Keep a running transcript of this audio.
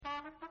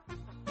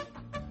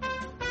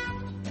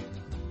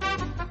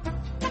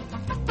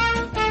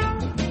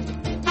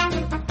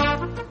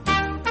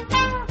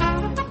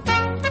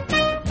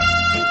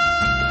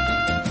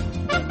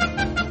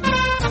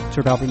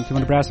Sir Balpert,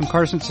 Timon Nebraska,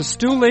 Carson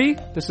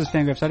Sestouli. This is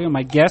Fangraphs Audio.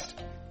 My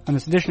guest on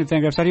this edition of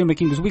Fangraphs Audio,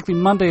 making his weekly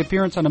Monday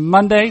appearance on a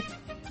Monday.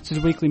 It's his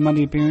weekly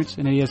Monday appearance,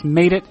 and he has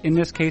made it, in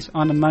this case,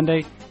 on a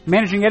Monday.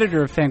 Managing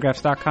editor of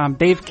Fangraphs.com,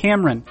 Dave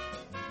Cameron.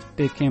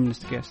 Dave Cameron is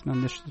the guest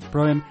on this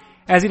program.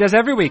 As he does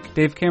every week,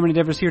 Dave Cameron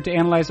endeavors here to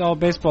analyze all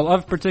baseball.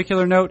 Of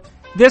particular note,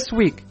 this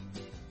week,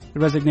 the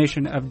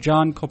resignation of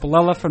John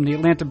Coppolella from the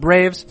Atlanta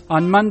Braves.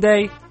 On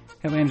Monday,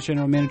 Atlanta's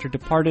general manager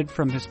departed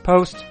from his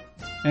post.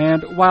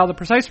 And while the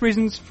precise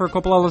reasons for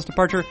Coppolella's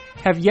departure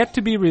have yet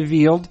to be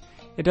revealed,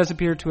 it does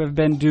appear to have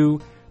been due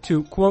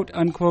to,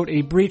 quote-unquote,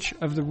 a breach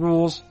of the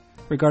rules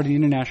regarding the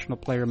international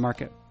player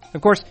market.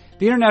 Of course,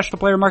 the international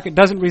player market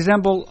doesn't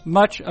resemble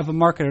much of a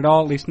market at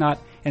all, at least not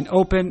an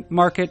open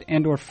market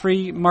and or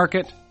free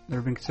market. There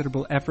have been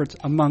considerable efforts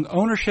among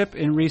ownership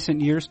in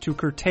recent years to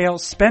curtail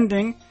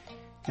spending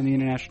in the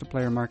international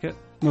player market,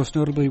 most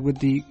notably with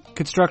the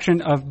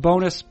construction of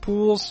bonus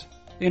pools,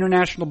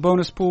 international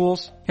bonus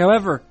pools.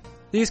 However,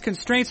 these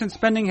constraints in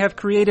spending have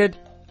created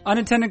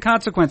unintended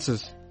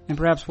consequences and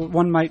perhaps what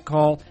one might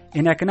call,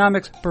 in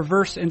economics,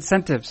 perverse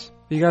incentives.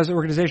 Because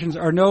organizations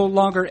are no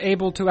longer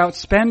able to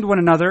outspend one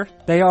another,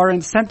 they are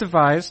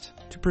incentivized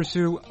to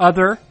pursue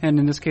other, and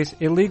in this case,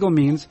 illegal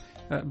means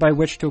by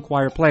which to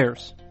acquire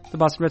players. The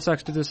Boston Red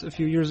Sox did this a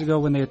few years ago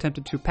when they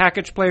attempted to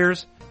package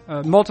players,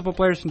 multiple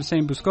players from the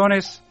same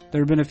Buscones. There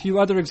have been a few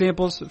other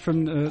examples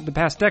from the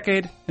past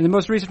decade, and the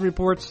most recent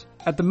reports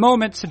at the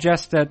moment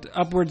suggest that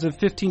upwards of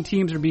 15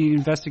 teams are being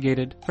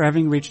investigated for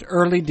having reached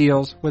early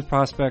deals with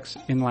prospects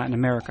in Latin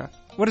America.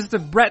 What is the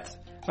breadth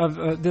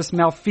of this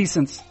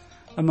malfeasance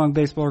among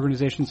baseball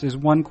organizations is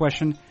one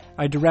question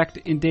I direct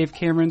in Dave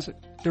Cameron's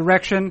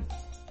direction.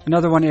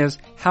 Another one is,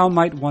 how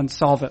might one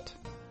solve it?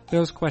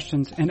 Those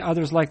questions and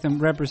others like them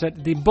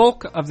represent the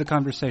bulk of the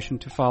conversation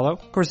to follow.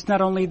 Of course, it's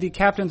not only the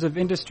captains of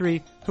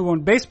industry who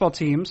own baseball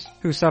teams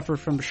who suffer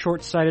from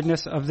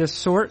short-sightedness of this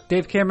sort.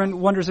 Dave Cameron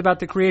wonders about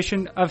the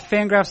creation of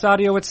Fangraphs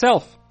Audio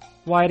itself,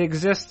 why it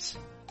exists,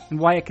 and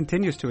why it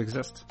continues to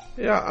exist.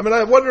 Yeah, I mean,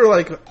 I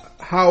wonder,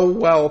 how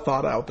well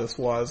thought out this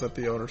was at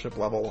the ownership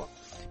level.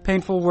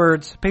 Painful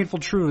words, painful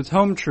truths,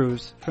 home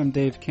truths from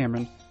Dave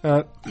Cameron.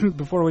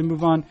 Before we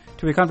move on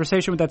to a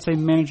conversation with that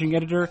same managing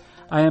editor,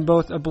 I am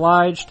both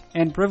obliged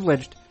and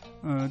privileged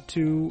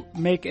to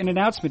make an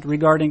announcement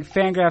regarding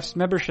Fangraphs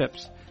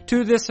memberships.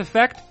 To this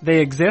effect,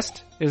 they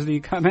exist, is the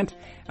comment.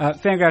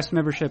 Fangraphs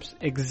memberships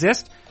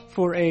exist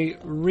for a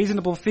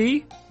reasonable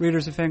fee.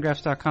 Readers of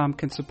Fangraphs.com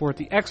can support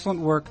the excellent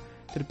work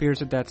that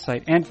appears at that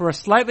site. And for a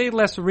slightly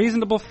less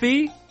reasonable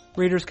fee,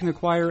 readers can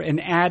acquire an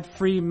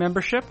ad-free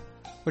membership,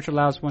 which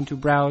allows one to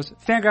browse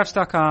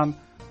Fangraphs.com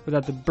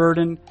without the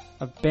burden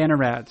of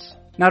banner ads,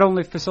 not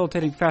only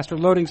facilitating faster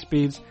loading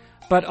speeds,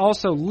 but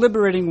also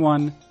liberating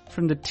one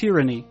from the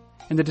tyranny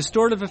and the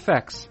distortive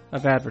effects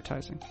of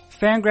advertising.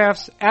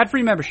 Fangraphs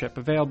ad-free membership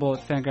available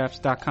at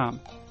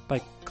Fangraphs.com by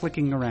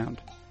clicking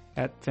around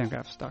at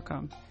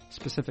Fangraphs.com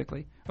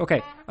specifically.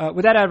 Okay,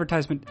 with that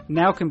advertisement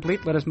now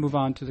complete, let us move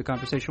on to the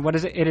conversation. What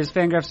is it? It is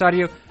Fangraphs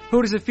Audio.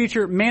 Who does it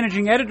feature?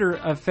 Managing editor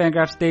of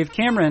Fangraphs, Dave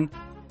Cameron.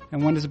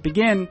 And when does it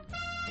begin?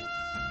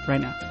 Right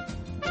now.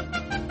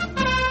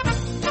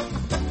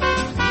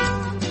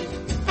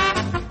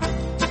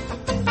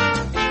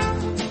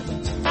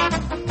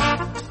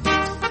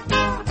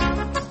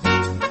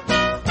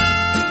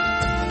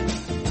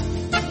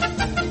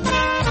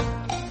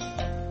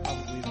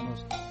 Probably the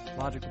most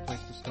logical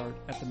place to start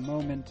at the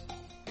moment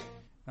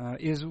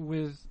is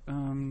with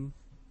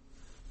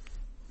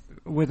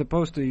a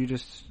post that you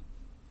just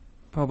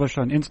published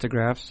on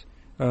Instagraphs.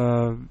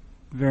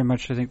 Very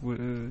much, I think,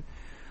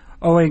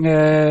 owing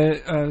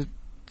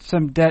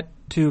some debt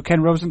to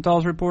Ken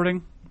Rosenthal's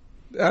reporting.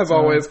 As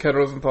always, Ken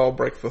Rosenthal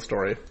breaks the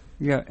story.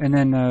 Yeah, and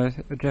then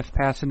Jeff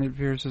Passan, it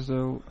appears as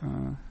though,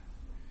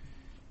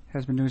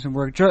 has been doing some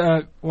work.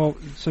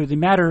 So the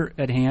matter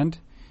at hand,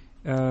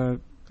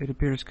 it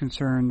appears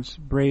concerns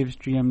Braves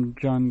GM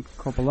John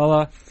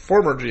Coppolella.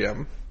 Former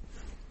GM.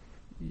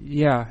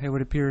 Yeah, it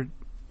would appear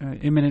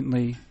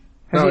imminently.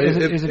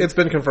 It's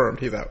been confirmed.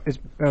 He's out.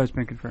 It's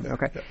been confirmed. Yeah,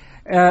 okay.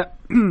 Yeah.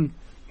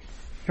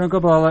 John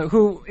Coppolella,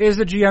 who is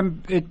a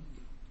GM,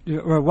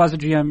 or was a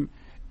GM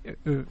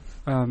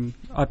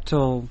up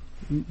till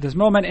this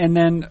moment, and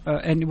then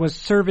and was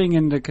serving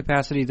in the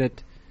capacity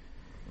that,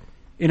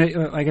 in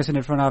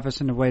the front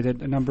office in a way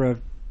that a number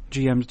of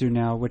GMs do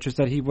now, which is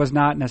that he was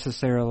not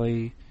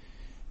necessarily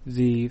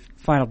the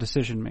final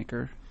decision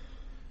maker.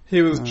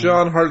 He was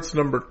John Hart's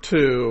number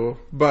 2,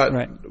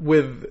 but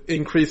with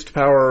increased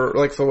power.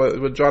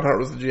 When John Hart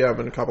was the GM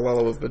and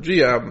Coppolella was the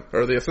GM,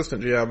 or the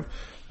assistant GM,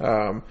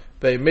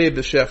 they made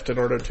the shift in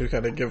order to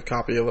kind of give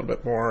Coppy a little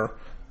bit more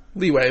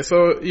leeway.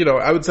 So,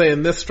 I would say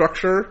in this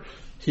structure,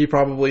 he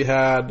probably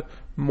had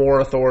more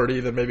authority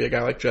than maybe a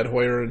guy like Jed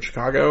Hoyer in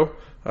Chicago,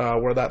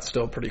 where that's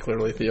still pretty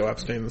clearly Theo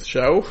Epstein's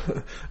show.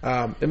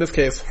 In this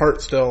case,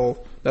 Hart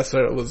still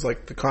necessarily was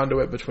like the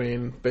conduit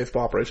between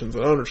baseball operations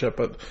and ownership,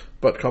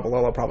 but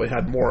Coppolella probably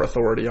had more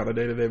authority on a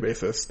day-to-day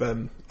basis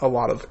than a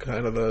lot of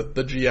kind of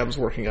the GMs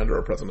working under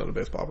a president of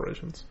baseball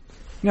operations.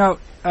 Now,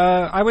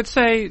 I would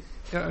say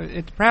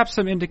it's perhaps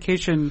some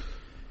indication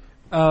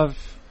of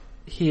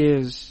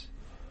his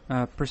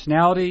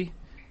personality,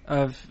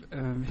 of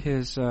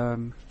his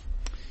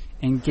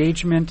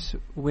engagement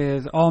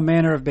with all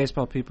manner of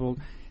baseball people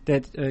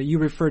that you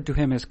referred to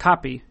him as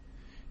copy.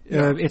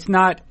 Yeah. It's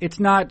not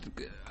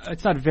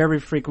very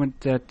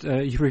frequent that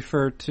you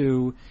refer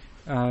to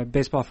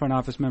baseball front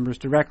office members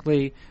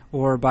directly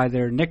or by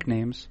their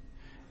nicknames.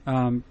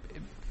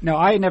 Now,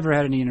 I never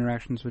had any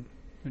interactions with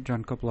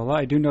John Coppolella.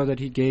 I do know that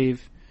he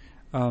gave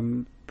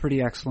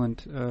pretty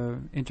excellent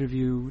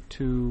interview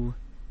to.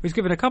 He's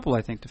given a couple,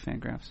 I think, to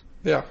Fangraphs.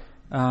 Yeah.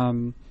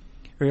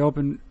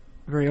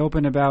 Very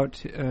open about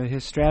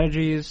his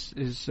strategies,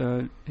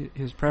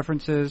 his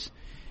preferences,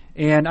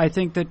 and I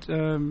think that,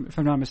 if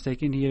I'm not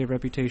mistaken, he had a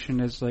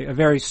reputation as like a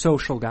very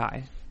social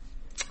guy.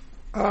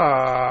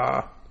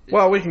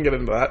 Well, we can get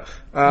into that.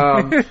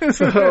 I'll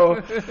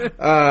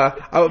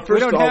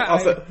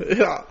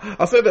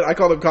say that I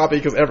called him Copy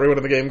because everyone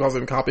in the game calls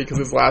him Copy because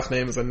his last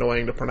name is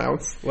annoying to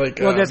pronounce.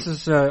 This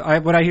is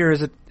what I hear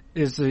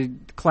is a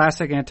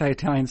classic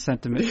anti-Italian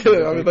sentiment.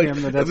 Yeah, I mean,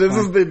 this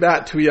is the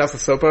Matt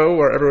Tuiasosopo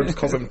where everyone just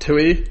calls him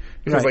Tui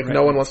because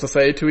no one wants to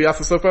say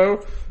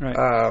Tuiasosopo.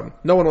 Right.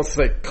 No one wants to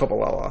say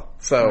Coppolella.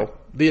 So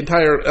the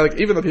entire,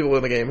 even the people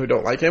in the game who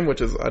don't like him,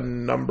 which is a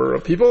number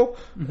of people,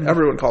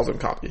 everyone calls him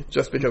Copy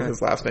just because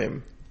his last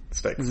name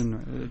stinks.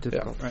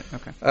 Difficult. Yeah. Right.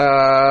 Okay.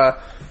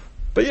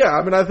 But yeah,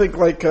 I mean, I think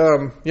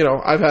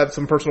I've had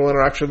some personal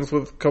interactions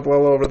with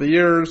Coppolella over the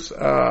years.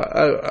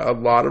 A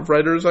lot of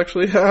writers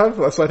actually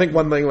have. So I think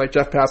one thing like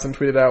Jeff Passan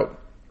tweeted out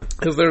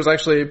is there's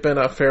actually been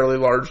a fairly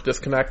large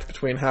disconnect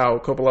between how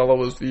Coppolella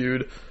was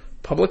viewed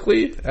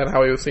publicly and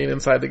how he was seen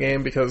inside the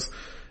game, because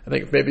I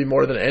think maybe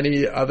more than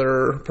any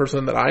other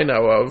person that I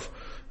know of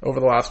over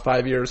the last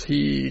 5 years,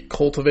 he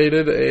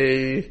cultivated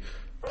a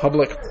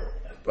public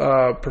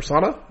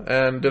persona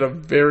and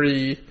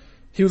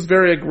he was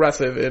very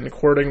aggressive in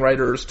courting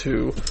writers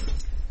to,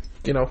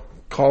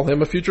 call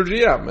him a future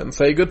GM and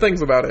say good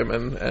things about him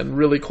and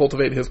really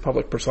cultivate his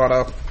public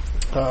persona.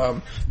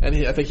 I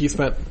think he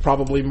spent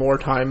probably more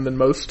time than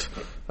most,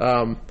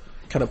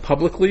 kind of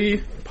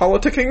publicly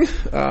politicking,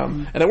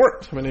 and it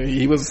worked. I mean,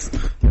 he was,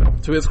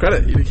 to his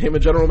credit, he became a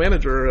general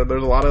manager, and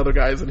there's a lot of other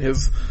guys in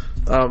his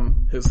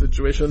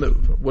situation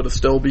that would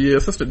still be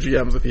assistant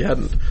GMs if he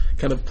hadn't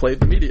kind of played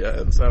the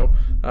media. And so,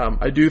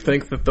 I do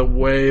think that the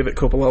way that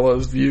Coppolella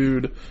is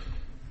viewed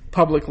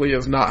publicly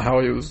is not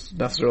how he was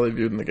necessarily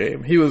viewed in the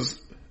game. He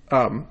was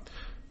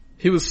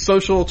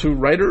social to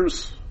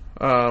writers,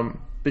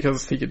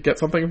 because he could get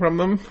something from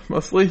them,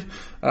 mostly.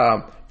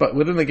 But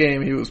within the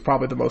game, he was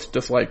probably the most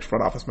disliked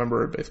front office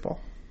member in baseball.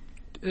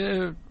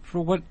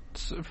 For what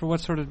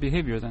sort of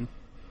behavior, then?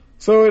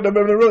 So it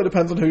really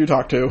depends on who you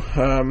talk to.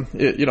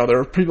 There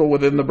are people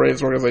within the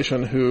Braves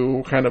organization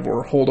who kind of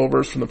were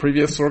holdovers from the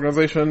previous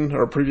organization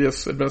or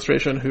previous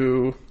administration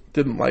who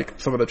didn't like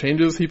some of the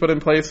changes he put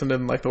in place and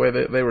didn't like the way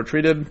that they were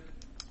treated.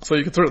 So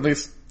you could certainly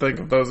think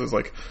of those as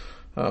like,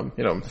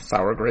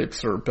 sour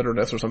grapes or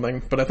bitterness or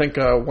something. But I think,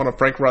 one of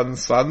Frank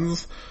Wren's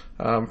sons,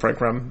 Frank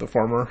Wren, the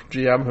former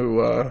GM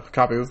who,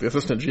 Copy was the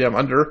assistant GM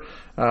under,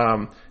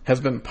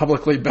 has been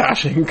publicly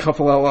bashing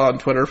Coppolella on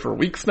Twitter for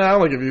weeks now.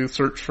 Like if you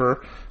search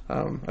for,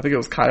 I think it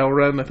was Kyle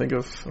Wren,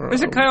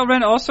 Isn't Kyle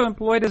Wren also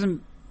employed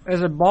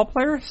as a ball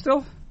player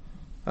still?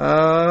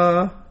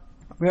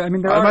 I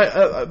mean,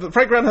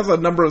 Frank Wren has a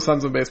number of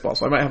sons in baseball,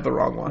 so I might have the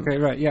wrong one. Okay,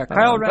 right, yeah.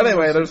 Kyle Wren.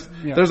 Anyway,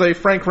 there's a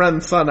Frank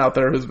Wren son out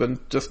there who's been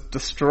just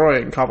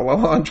destroying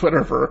Coppolella on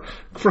Twitter for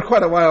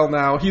quite a while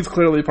now. He's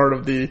clearly part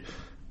of the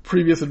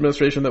previous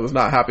administration that was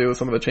not happy with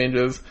some of the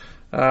changes.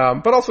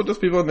 But also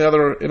just people in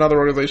other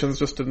organizations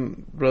just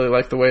didn't really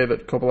like the way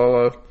that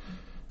Coppolella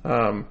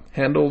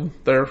handled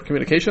their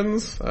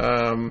communications,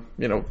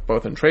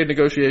 both in trade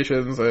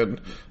negotiations and,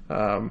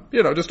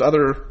 just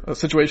other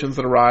situations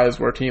that arise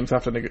where teams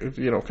have to,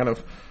 kind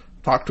of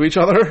talk to each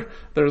other.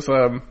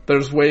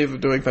 There's ways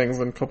of doing things,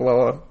 and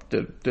Coppolella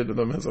did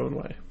them his own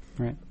way.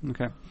 Right.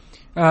 Okay.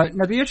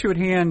 Now the issue at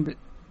hand,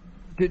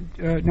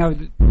 now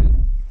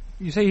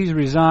you say he's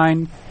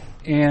resigned,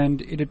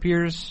 and it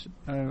appears,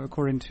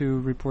 according to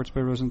reports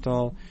by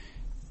Rosenthal,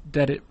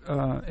 that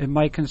it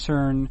might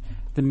concern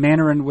the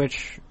manner in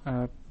which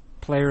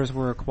players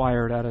were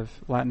acquired out of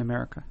Latin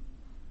America.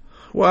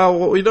 Well,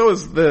 what we know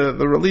is the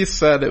release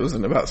said it was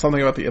about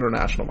something about the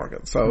international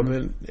market. So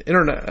the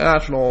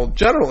international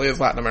generally is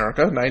Latin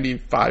America.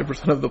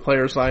 95% of the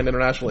players signed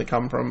internationally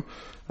come from,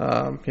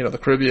 the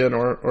Caribbean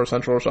or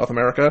Central or South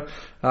America.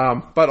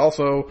 But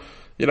also,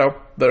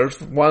 there's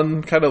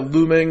one kind of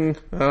looming,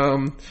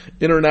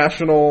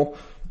 international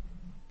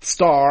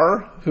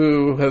star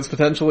who has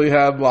potentially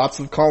had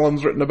lots of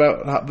columns written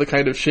about the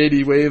kind of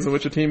shady ways in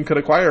which a team could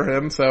acquire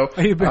him. So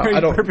are you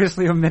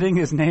purposely omitting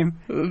his name?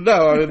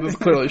 No, I mean, this is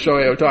clearly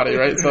Shohei Ohtani,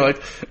 right? So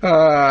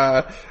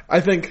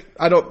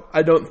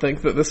I don't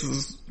think that this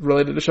is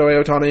related to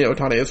Shohei Ohtani.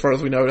 Ohtani, as far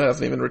as we know,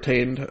 hasn't even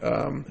retained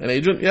an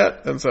agent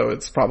yet, and so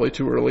it's probably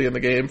too early in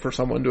the game for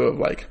someone to have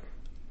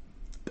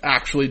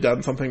actually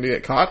done something to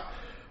get caught.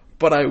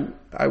 But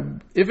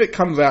if it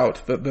comes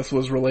out that this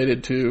was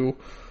related to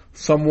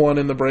someone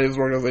in the Braves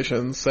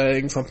organization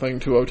saying something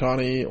to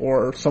Ohtani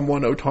or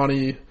someone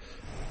Ohtani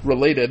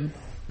related,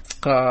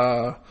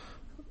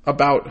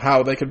 about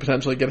how they could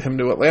potentially get him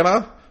to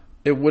Atlanta,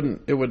 it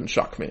wouldn't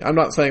shock me. I'm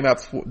not saying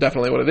that's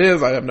definitely what it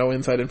is. I have no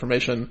inside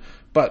information,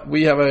 but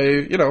we have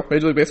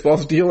Major League Baseball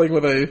is dealing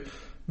with a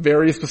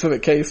very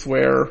specific case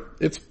where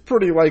it's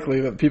pretty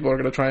likely that people are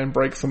going to try and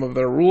break some of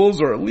their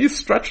rules or at least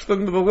stretch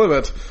them to the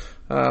limit.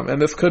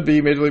 And this could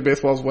be Major League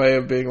Baseball's way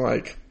of being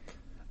like,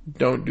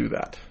 don't do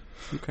that.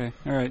 Okay,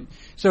 all right.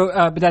 So,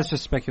 but that's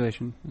just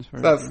speculation.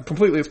 That's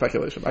completely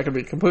speculation. I could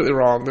be completely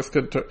wrong. This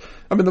could,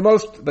 the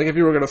most, like if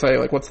you were going to say,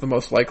 like, what's the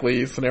most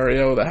likely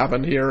scenario that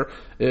happened here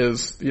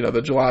is,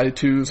 the July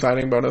 2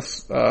 signing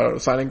bonus,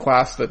 signing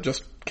class that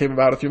just came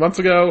about a few months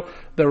ago.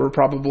 There were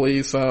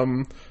probably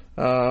some,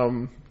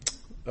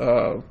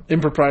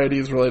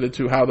 improprieties related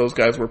to how those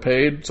guys were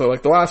paid. So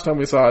like the last time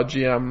we saw a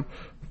GM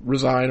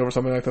resign over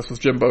something like this was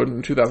Jim Bowden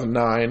in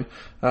 2009,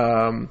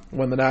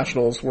 when the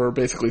Nationals were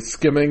basically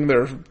skimming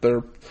their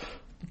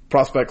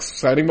prospects'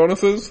 signing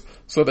bonuses.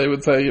 So they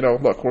would say,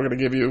 look, we're going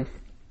to give you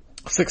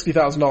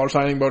 $60,000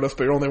 signing bonus,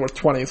 but you're only worth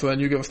 20, so then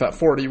you give us that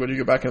 40 when you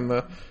get back in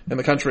the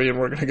country, and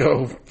we're going to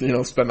go,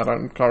 spend that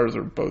on cars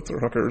or boats or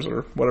hookers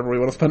or whatever we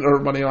want to spend our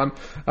money on.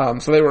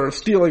 So they were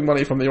stealing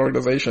money from the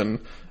organization,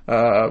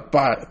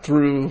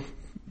 through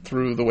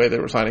the way they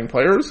were signing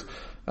players.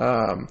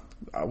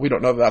 We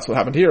don't know that that's what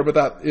happened here, but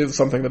that is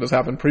something that has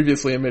happened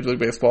previously in Major League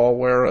Baseball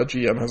where a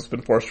GM has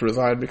been forced to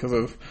resign because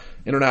of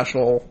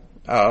international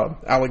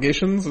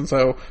allegations. And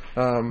so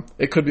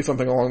it could be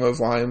something along those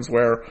lines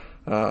where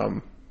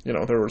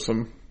there were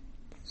some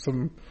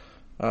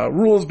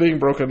rules being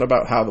broken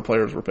about how the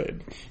players were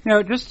paid.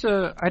 Just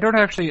I don't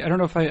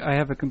know if I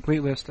have a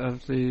complete list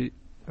of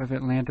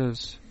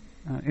Atlanta's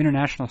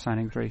international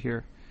signings right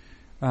here,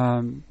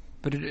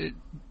 but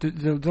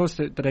those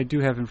that I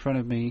do have in front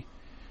of me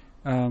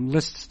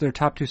lists their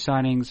top two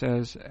signings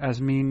as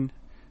Asmin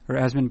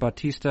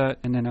Bautista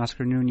and then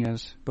Oscar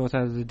Nunez, both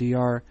out of the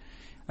DR,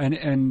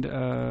 and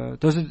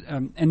those are,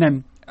 and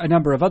then a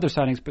number of other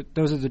signings, but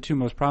those are the two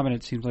most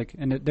prominent, it seems like,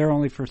 and they're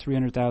only for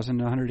 $300,000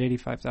 and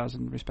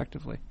 $185,000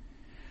 respectively.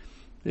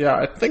 Yeah,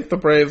 I think the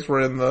Braves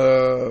were in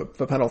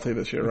the penalty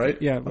this year,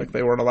 right? Yeah, like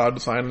they weren't allowed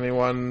to sign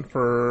anyone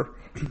for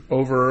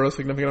over a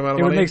significant amount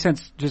of money. It would make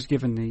sense just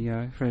given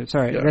the.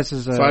 This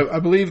is. So I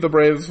believe the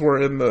Braves were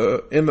in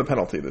the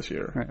penalty this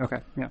year. Right. Okay.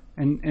 Yeah.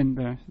 And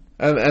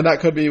that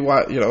could be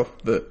why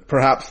that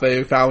perhaps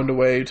they found a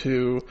way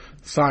to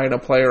sign a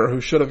player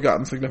who should have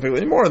gotten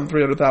significantly more than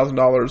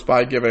 $300,000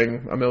 by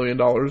giving $1 million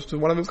to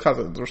one of his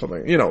cousins or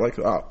something.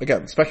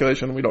 Again,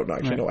 speculation. We don't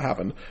actually know what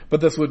happened,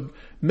 but this would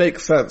make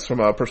sense from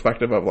a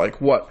perspective of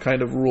like what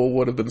kind of rule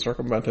would have been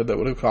circumvented that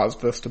would have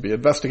caused this to be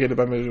investigated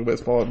by Major League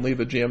Baseball and lead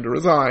the GM to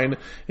resign.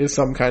 Is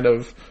some kind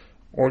of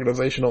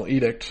organizational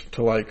edict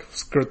to like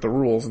skirt the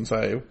rules and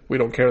say, we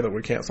don't care that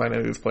we can't sign any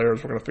of these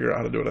players, we're going to figure out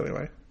how to do it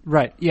anyway.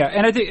 Right. Yeah.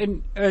 And I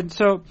think, and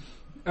so,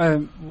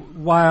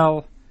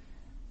 while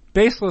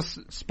baseless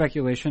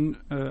speculation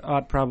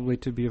ought probably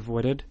to be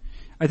avoided,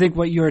 I think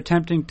what you're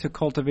attempting to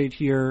cultivate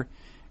here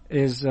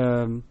is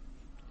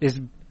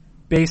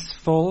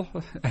baseful.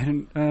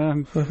 And,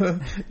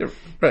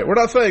 right. We're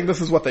not saying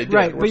this is what they did.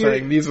 Right, we're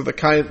saying these are the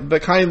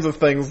kinds of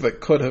things that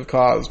could have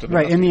caused.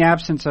 Right. In the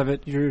absence of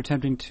it, you're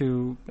attempting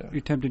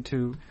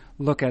to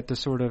look at the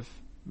sort of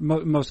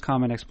most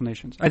common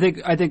explanations. I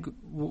think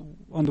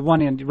on the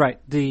one end, right,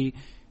 the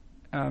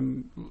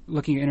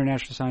looking at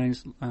international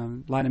signings,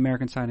 Latin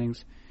American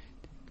signings,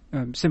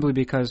 simply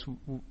because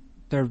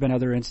there have been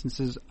other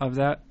instances of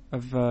that,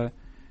 of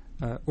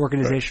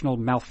organizational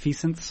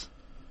malfeasance.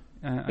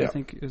 I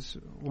think is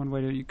one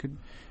way that you could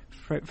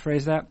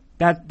phrase that.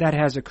 That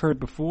has occurred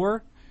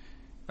before,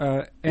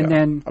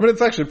 then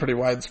it's actually pretty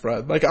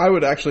widespread. Like I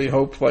would actually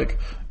hope, like,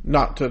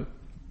 not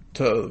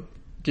to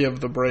give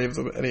the Braves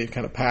any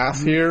kind of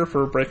pass here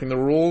for breaking the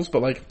rules,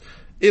 but like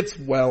it's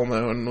well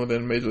known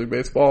within Major League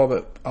Baseball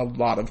that a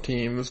lot of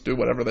teams do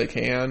whatever they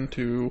can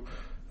to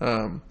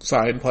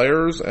sign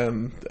players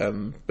and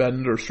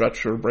bend or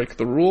stretch or break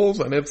the rules.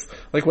 And it's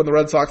like when the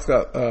Red Sox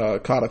got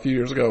caught a few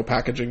years ago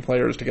packaging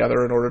players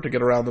together in order to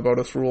get around the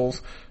bonus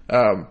rules.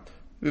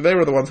 They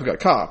were the ones who got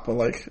caught, but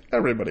like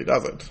everybody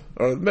does it,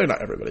 or maybe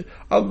not everybody.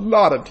 A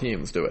lot of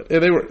teams do it.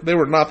 They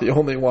were not the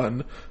only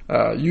one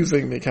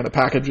using the kind of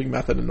packaging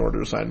method in order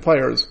to sign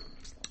players.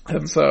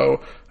 And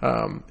so,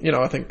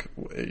 I think,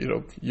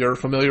 you're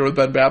familiar with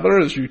Ben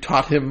Badler as you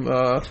taught him,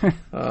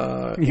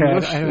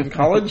 English in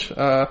college.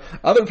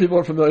 Other people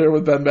are familiar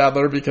with Ben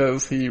Badler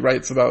because he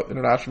writes about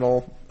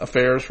international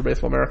affairs for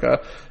Baseball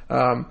America.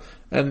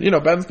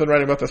 And Ben's been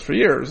writing about this for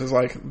years, is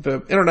like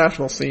the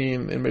international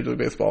scene in Major League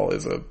Baseball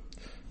is a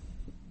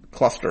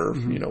cluster,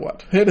 you know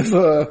what. It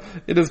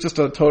is just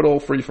a total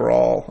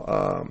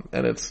free-for-all,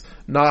 and it's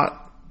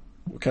not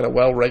kind of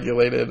well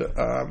regulated,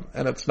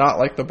 and it's not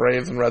like the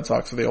Braves and Red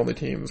Sox are the only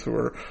teams who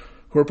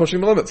are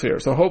pushing the limits here.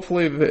 So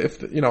hopefully, if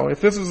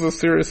this is a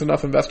serious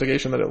enough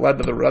investigation that it led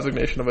to the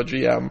resignation of a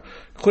GM,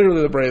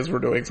 clearly the Braves were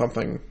doing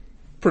something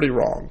pretty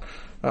wrong.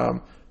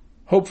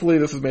 Hopefully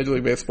this is Major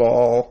League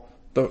Baseball,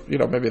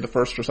 maybe the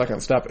first or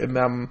second step in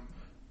them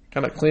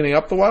kind of cleaning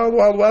up the Wild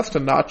Wild West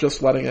and not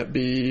just letting it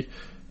be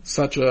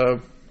such a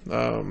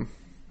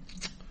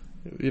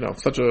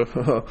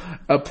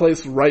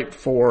place ripe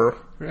for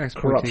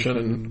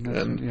corruption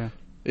and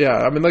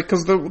I mean, like,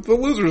 cause the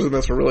losers in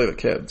this are really the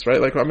kids,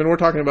 right? Like, I mean, we're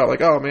talking about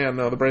like, oh man,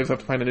 no, the Braves have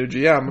to find a new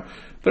GM.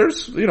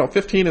 There's,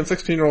 15 and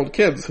 16-year-old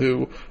kids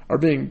who are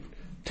being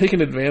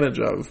taken advantage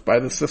of by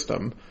the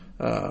system,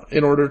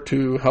 in order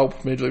to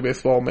help Major League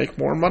Baseball make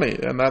more money.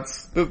 And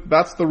that's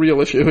the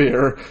real issue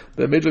here,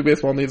 that Major League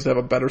Baseball needs to have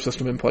a better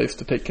system in place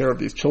to take care of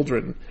these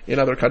children in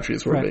other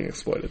countries who are being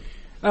exploited.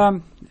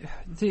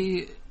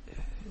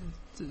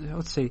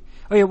 Let's see.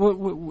 Oh yeah,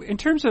 well, in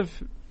terms of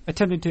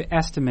attempting to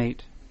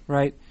estimate,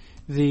 right,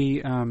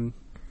 the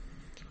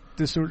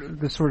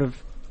sort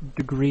of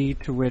degree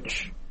to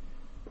which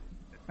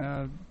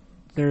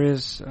there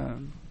is,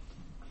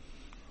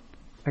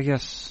 I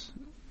guess,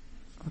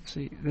 let's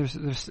see,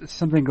 there's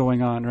something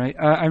going on, right?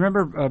 I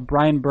remember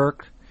Brian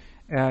Burke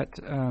at,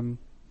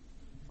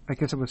 I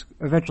guess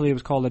eventually it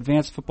was called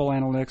Advanced Football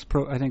Analytics,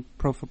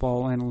 Pro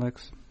Football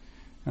Analytics.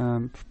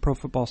 Pro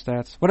Football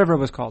Stats, whatever it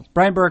was called.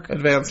 Brian Burke.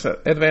 Advanced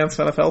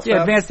NFL Stats?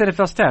 Yeah, Advanced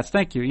NFL Stats.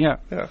 Thank you. Yeah.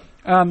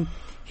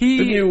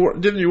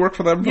 Didn't you work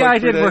for them? Yeah, I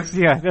did work.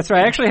 Yeah, that's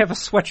right. I actually have a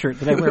sweatshirt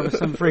that I wear with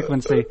some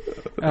frequency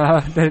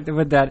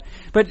with that.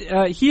 But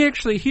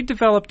he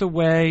developed a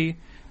way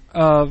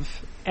of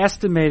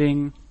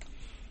estimating,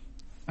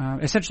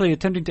 essentially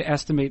attempting to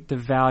estimate the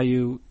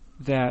value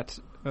that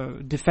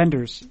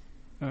defenders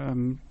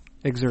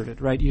exerted,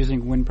 right,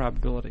 using win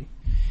probability.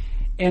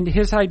 And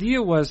his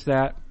idea was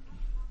that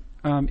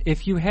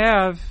if you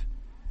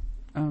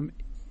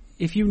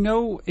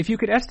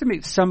could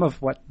estimate some of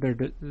what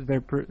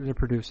they're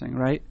producing,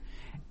 right,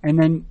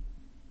 and then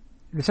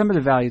some of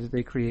the value that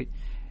they create,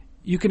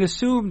 you can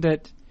assume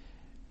that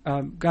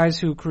guys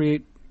who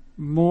create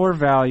more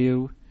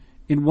value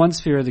in one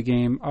sphere of the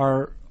game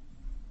are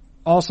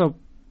also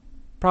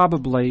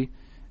probably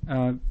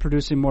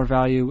producing more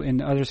value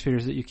in other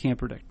spheres that you can't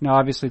predict. Now,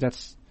 obviously,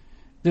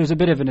 there's a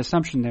bit of an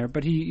assumption there,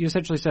 but he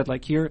essentially said,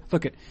 like, here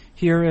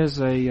is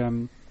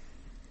a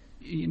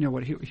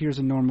here's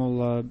a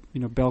normal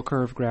bell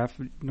curve graph,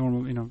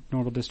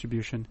 normal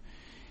distribution.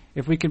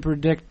 If we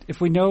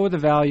know the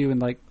value in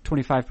like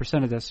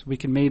 25% of this, we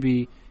can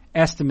maybe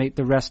estimate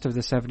the rest of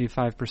the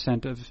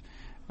 75%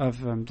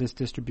 of this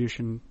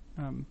distribution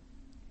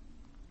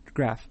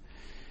graph.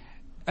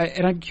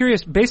 And I'm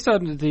curious, based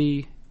on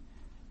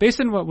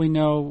what we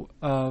know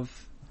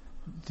of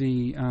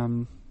the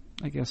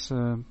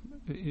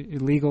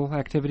illegal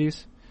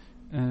activities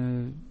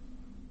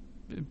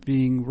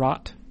being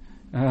wrought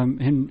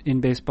in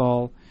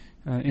baseball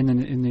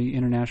in the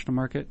international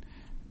market,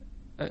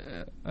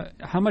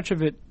 how much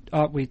of it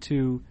ought we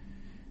to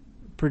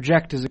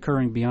project as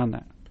occurring beyond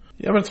that?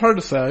 Yeah, I mean, it's hard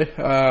to say.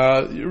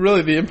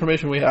 Really, the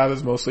information we have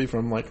is mostly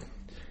from like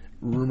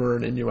rumor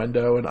and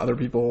innuendo and other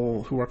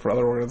people who work for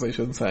other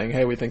organizations saying,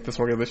 hey, we think this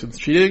organization's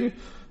cheating.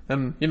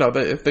 And,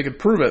 if they could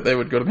prove it, they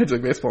would go to Major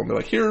League Baseball and be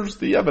like, here's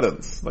the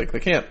evidence. Like, they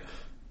can't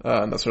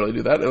necessarily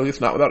do that, at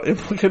least not without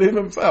implicating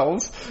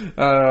themselves.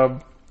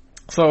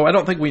 So I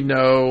don't think we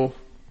know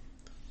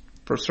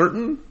for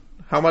certain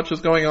how much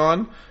is going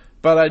on,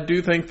 but I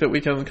do think that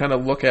we can kind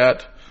of look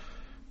at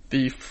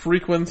the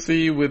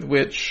frequency with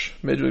which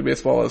Major League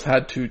Baseball has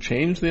had to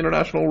change the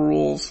international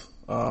rules.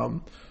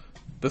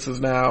 This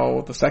is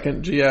now the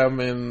second GM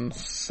in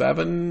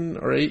 7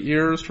 or 8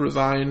 years to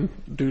resign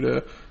due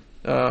to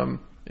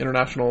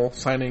international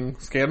signing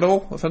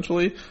scandal,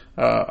 essentially.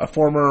 A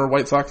former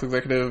White Sox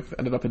executive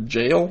ended up in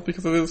jail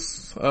because of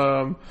his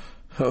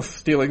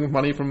stealing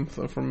money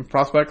from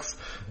prospects.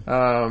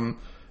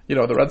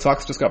 The Red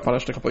Sox just got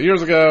punished a couple of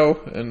years ago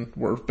and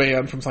were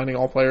banned from signing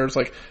all players.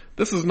 Like,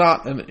 this is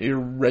not an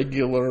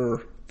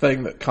irregular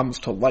thing that comes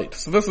to light.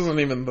 So this isn't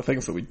even the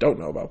things that we don't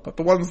know about, but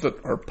the ones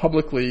that are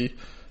publicly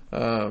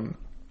are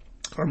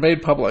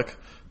made public.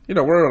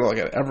 We're like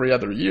at every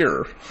other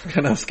year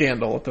kind of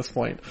scandal at this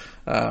point.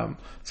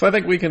 So I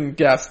think we can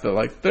guess that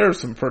like there's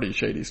some pretty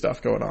shady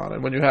stuff going on.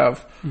 And when you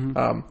have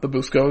the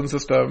Buscone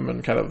system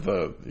and kind of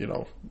we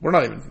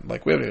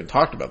haven't even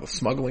talked about the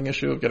smuggling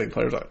issue of getting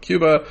players out of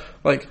Cuba.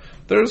 Like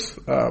there's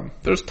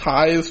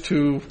ties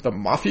to the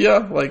mafia.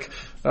 Like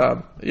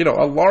a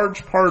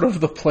large part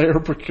of the player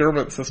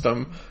procurement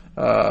system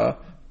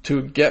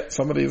to get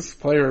some of these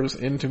players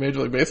into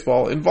Major League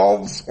Baseball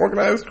involves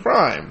organized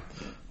crime.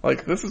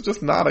 Like, this is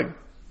just not a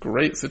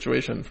great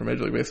situation for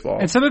Major League Baseball.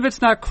 And some of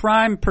it's not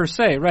crime per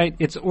se, right?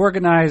 It's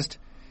organized.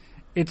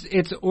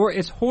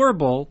 It's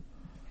horrible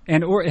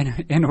and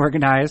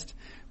organized,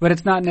 but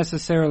it's not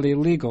necessarily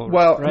illegal.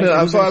 Well,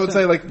 right? So I would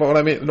say, like, what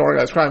I mean, an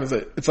organized crime is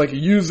it's like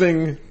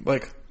using,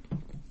 like,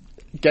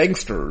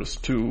 gangsters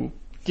to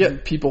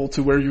get people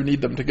to where you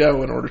need them to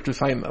go in order to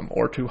sign them,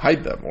 or to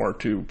hide them, or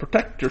to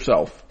protect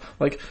yourself.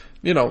 Like,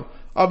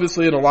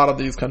 obviously in a lot of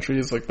these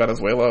countries like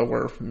Venezuela,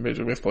 where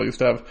Major League Baseball used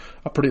to have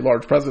a pretty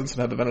large presence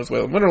and had the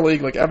Venezuelan Winter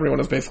League, like everyone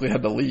has basically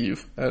had to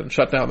leave and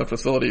shut down their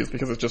facilities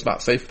because it's just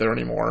not safe there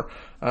anymore.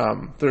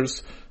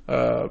 There's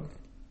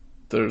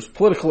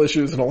political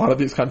issues in a lot of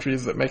these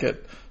countries that make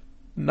it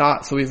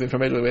not so easy for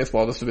Major League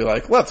Baseball just to be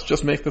like, let's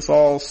just make this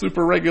all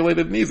super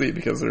regulated and easy,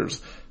 because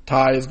there's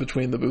ties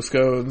between the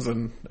Buscones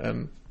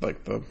and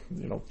like the,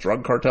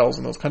 drug cartels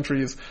in those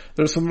countries.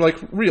 There's some like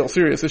real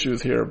serious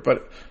issues here,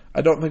 but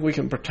I don't think we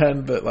can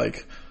pretend that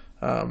like,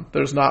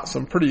 there's not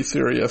some pretty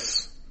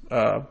serious,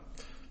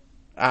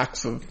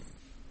 acts of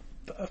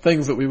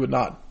things that we would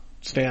not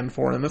stand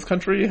for in this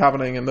country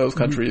happening in those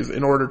countries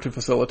in order to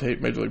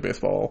facilitate Major League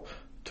Baseball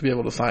to be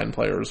able to sign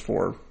players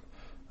for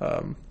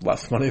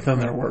less money than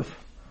they're worth.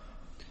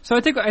 So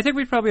I think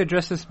we've probably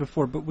addressed this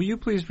before, but will you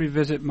please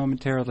revisit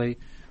momentarily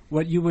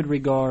what you would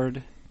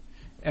regard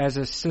as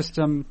a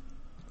system?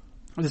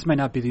 This might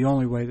not be the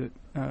only way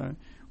that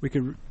we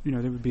could, they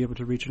would be able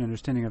to reach an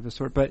understanding of this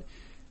sort, but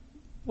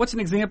what's an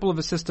example of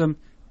a system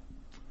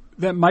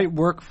that might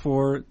work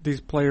for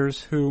these players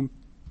who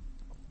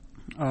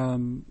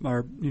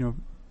are,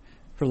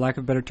 for lack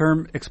of a better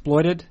term,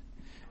 exploited,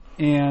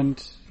 and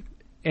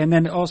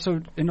then also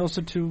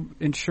to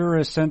ensure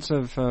a sense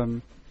of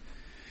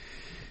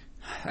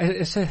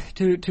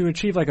to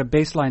achieve like a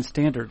baseline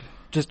standard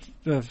just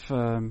of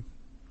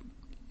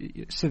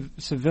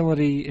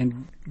civility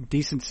and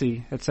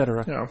decency,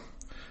 etc. Yeah.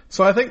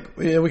 So I think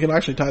we can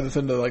actually tie this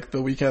into like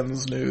the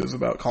weekend's news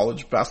about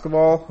college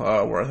basketball,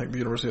 where I think the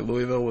University of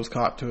Louisville was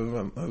caught to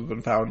have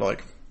been found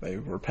like they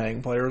were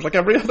paying players like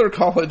every other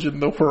college in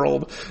the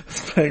world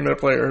is paying their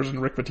players, and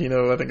Rick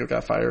Pitino I think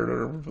got fired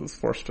or was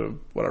forced to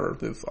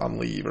is on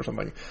leave or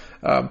something.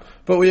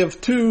 But we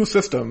have two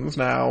systems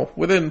now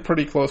within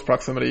pretty close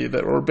proximity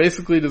that were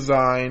basically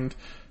designed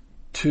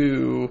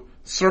to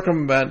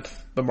circumvent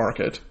the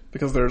market,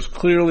 because there's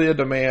clearly a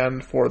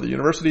demand for the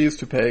universities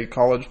to pay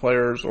college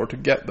players or to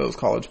get those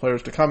college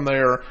players to come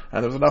there,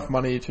 and there's enough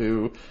money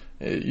to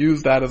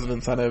use that as an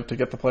incentive to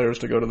get the players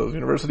to go to those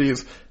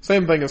universities.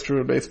 Same thing is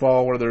true in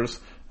baseball, where there's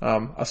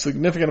a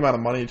significant amount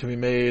of money to be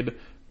made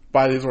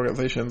by these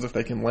organizations if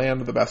they can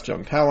land the best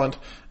young talent,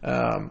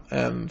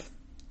 and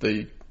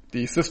the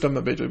system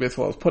that Major League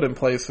Baseball has put in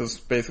place has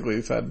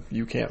basically said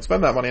you can't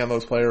spend that money on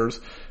those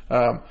players.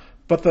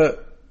 But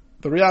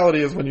the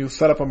reality is when you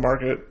set up a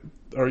market,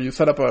 or you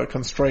set up a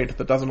constraint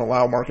that doesn't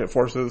allow market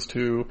forces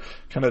to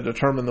kind of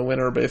determine the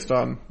winner based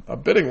on a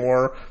bidding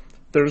war,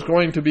 there's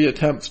going to be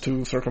attempts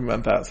to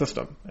circumvent that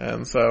system.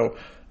 And so,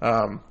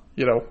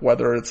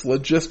 whether it's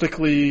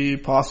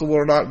logistically possible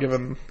or not,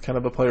 given kind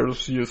of the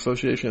players'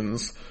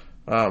 associations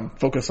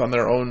focus on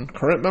their own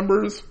current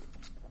members,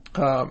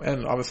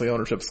 and obviously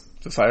ownership's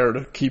desire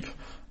to keep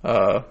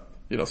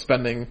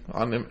spending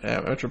on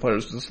amateur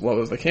players as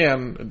low as they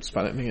can, and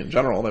spending in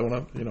general, they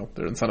want to,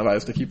 they're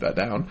incentivized to keep that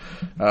down.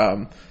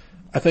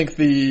 I think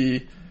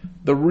the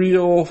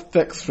real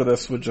fix for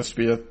this would just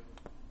be a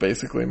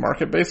basically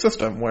market-based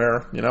system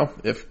where,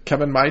 if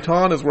Kevin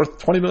Maitan is worth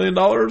 $20 million,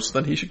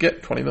 then he should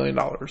get $20 million.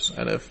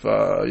 And if,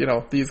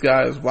 these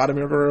guys,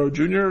 Vladimir Guerrero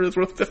Jr. is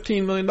worth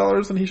 $15 million,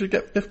 then he should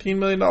get $15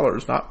 million,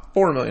 not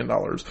 $4 million,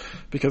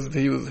 because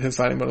his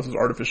signing bonus was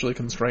artificially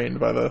constrained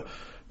by the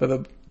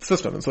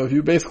system. And so if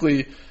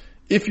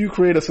you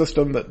create a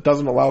system that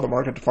doesn't allow the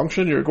market to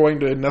function, you're going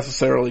to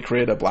necessarily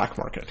create a black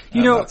market.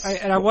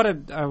 I want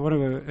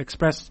to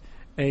express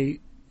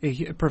a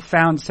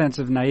profound sense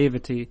of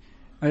naivety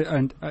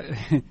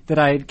that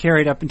I had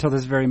carried up until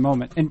this very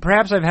moment. And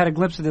perhaps I've had a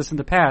glimpse of this in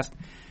the past,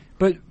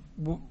 but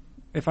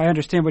if I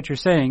understand what you're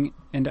saying,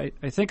 and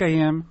I think I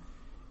am,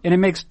 and it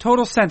makes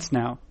total sense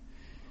now,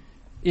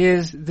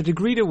 is the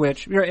degree to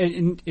which,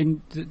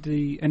 in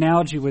the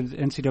analogy with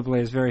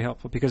NCAA is very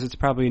helpful, because it's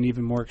probably an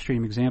even more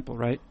extreme example,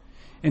 right?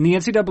 In the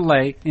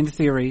NCAA, in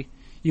theory,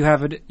 you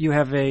have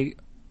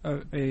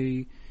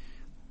a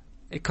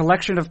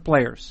collection of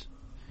players,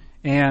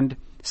 and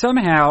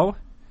somehow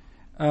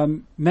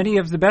many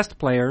of the best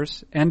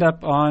players end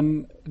up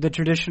on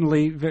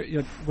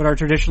the what are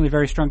traditionally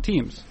very strong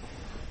teams,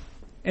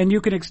 and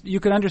you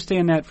can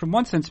understand that from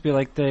one sense, be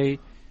like they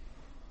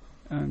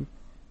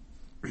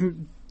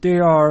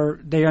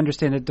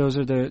understand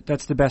that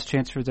that's the best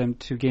chance for them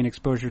to gain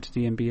exposure to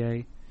the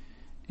NBA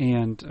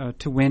and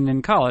to win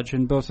in college,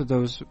 and both of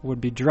those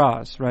would be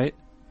draws, right?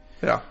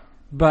 Yeah.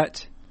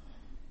 But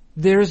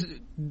there's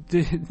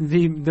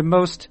the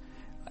most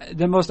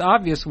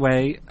obvious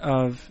way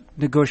of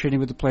negotiating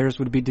with the players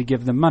would be to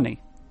give them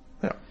money.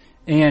 Yeah.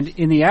 And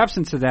in the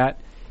absence of that,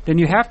 then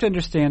you have to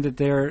understand that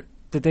they are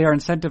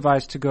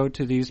incentivized to go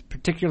to these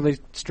particularly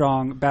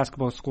strong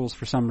basketball schools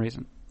for some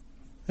reason.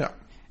 Yeah.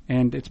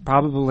 And it's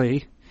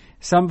probably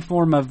some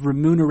form of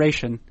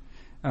remuneration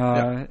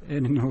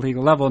in a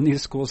legal level, and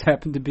these schools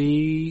happen to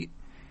be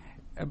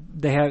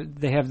they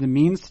have the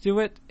means to do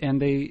it,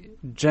 and they,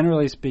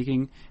 generally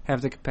speaking,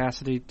 have the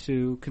capacity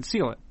to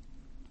conceal it.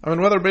 I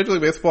mean, whether Major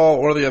League Baseball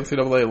or the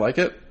NCAA like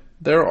it,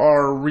 there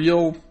are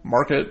real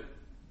market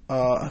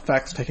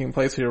effects taking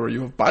place here where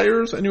you have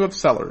buyers and you have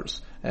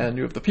sellers. And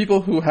you have the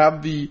people who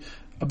have the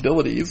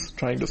abilities,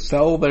 trying to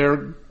sell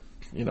their,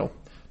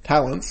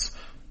 talents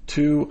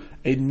to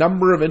a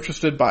number of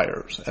interested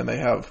buyers, and they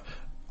have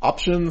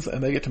options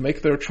and they get to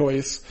make their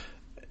choice.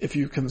 If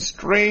you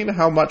constrain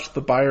how much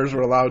the buyers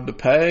are allowed to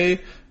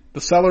pay,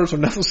 the sellers are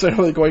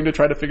necessarily going to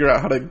try to figure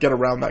out how to get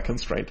around that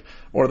constraint,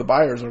 or the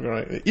buyers are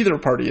going to, either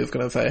party is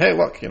going to say, hey,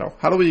 look,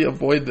 how do we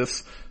avoid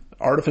this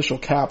artificial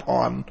cap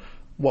on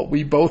what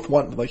we both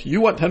want? Like,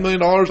 you want $10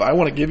 million, I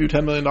want to give you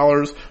 $10 million.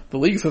 The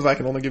league says I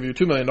can only give you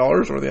 $2 million,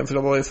 or the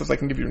NCAA says I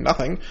can give you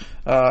nothing.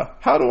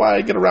 How do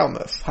I get around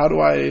this? How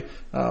do I,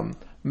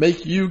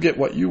 make you get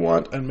what you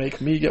want and make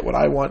me get what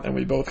I want, and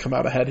we both come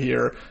out ahead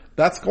here?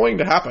 That's going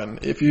to happen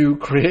if you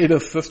create a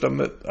system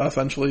that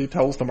essentially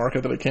tells the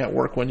market that it can't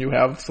work when you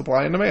have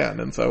supply and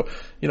demand. And so,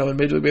 in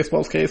Major League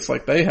Baseball's case,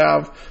 like, they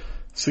have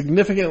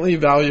significantly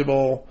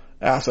valuable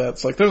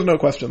assets. Like, there's no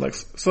question. Like,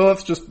 so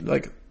let's just,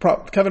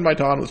 Kevin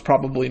Maitan was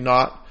probably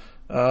not,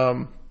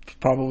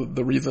 probably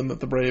the reason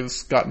that the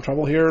Braves got in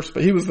trouble here,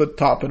 but he was the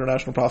top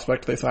international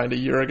prospect they signed a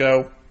year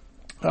ago.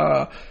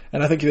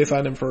 And I think they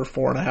signed him for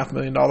 $4.5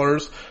 million.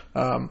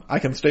 I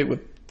can state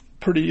with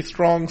pretty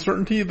strong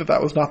certainty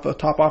that was not the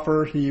top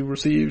offer he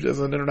received as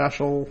an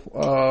international,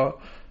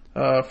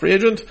 free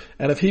agent.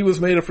 And if he was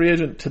made a free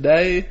agent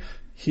today,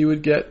 he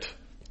would get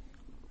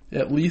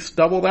at least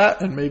double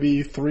that, and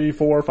maybe 3,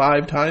 4,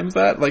 5 times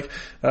that.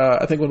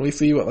 I think when we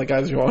see what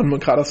guys Yoan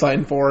Moncada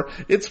signed for,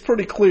 it's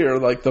pretty clear,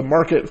 the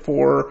market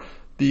for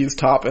these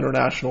top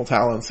international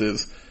talents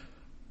is,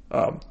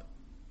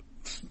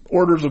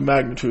 orders of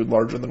magnitude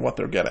larger than what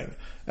they're getting.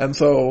 And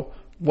so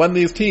when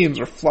these teams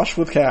are flush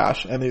with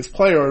cash and these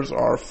players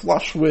are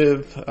flush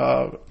with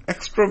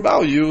extra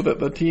value that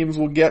the teams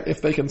will get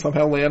if they can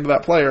somehow land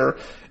that player,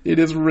 it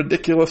is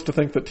ridiculous to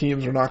think that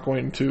teams are not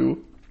going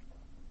to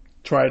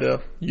try to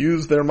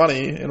use their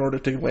money in order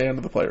to land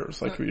the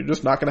players. You're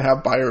just not going to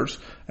have buyers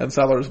and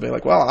sellers be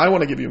like, well, I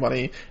want to give you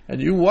money and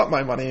you want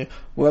my money.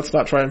 Well, let's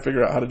not try and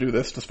figure out how to do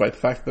this, despite the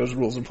fact that there's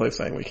rules in place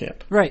saying we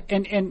can't. Right.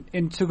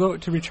 And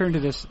to return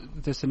to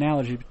this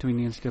analogy between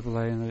the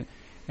NCAA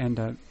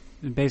and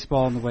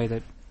baseball and the way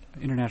that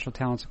international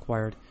talent's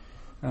acquired.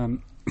 The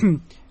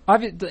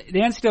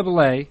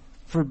NCAA,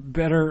 for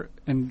better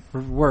and for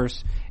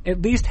worse,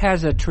 at least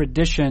has a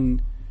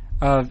tradition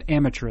of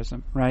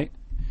amateurism, right?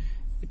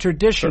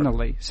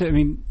 Traditionally. Sure.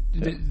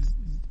 So,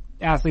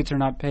 athletes are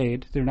not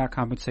paid. They're not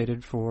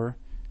compensated for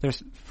going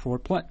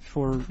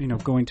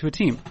to a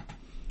team.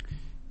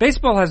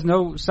 Baseball has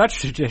no such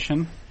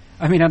tradition.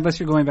 Unless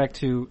you're going back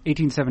to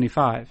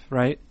 1875,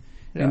 right?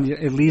 Yeah. And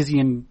the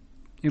Elysian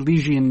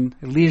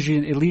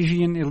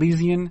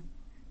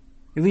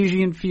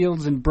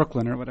fields in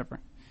Brooklyn or whatever.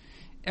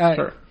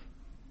 Sure.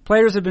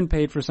 Players have been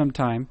paid for some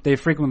time.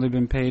 They've frequently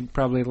been paid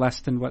probably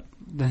less than what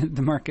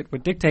the market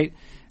would dictate,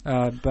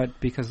 but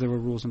because there were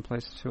rules in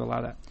place to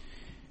allow that.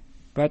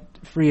 But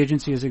free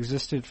agency has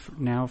existed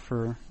now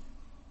for...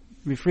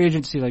 free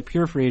agency,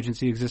 pure free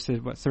agency,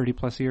 existed, 30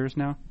 plus years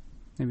now?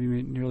 Maybe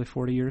nearly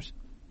 40 years?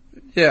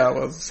 Yeah, it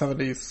was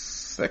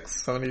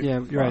 76, 75,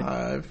 yeah,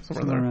 right.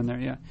 somewhere around there,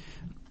 yeah.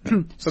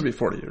 So it'd be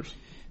 40 years.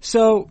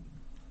 So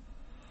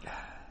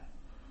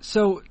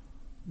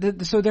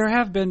there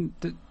have been...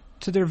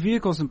 So there are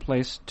vehicles in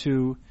place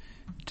to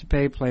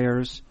pay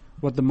players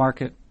what the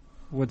market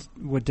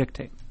would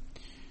dictate.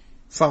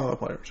 Some of the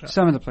players, yeah.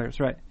 Some of the players,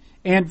 right.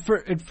 And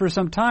for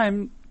some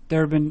time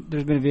there's been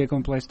a vehicle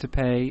in place to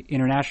pay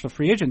international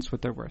free agents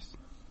what they're worth.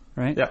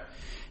 Right? Yeah.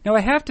 Now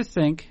I have to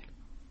think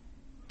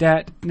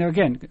that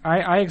again,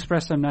 I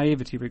express some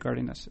naivety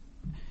regarding this.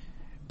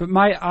 But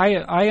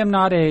I am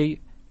not a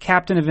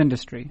captain of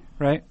industry,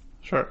 right?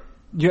 Sure.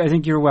 I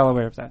think you're well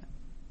aware of that.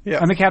 Yeah.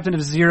 I'm a captain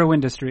of zero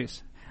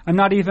industries. I'm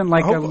not even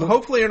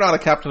hopefully you're not a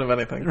captain of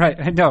anything.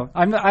 Right. No.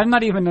 I'm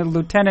not even a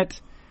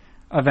lieutenant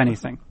of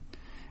anything.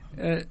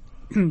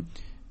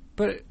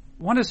 But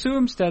one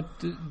assumes that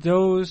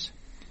those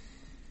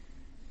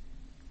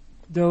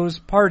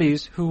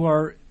parties who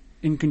are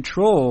in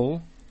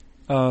control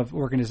of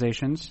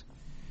organizations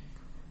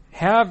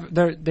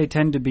they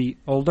tend to be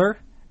older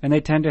and they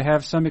tend to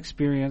have some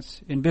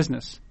experience in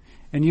business.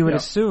 And you would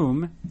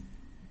assume,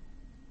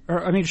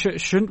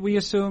 shouldn't we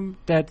assume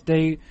that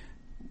they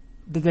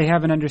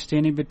have an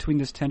understanding between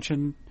this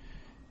tension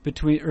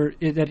between, or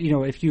that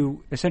if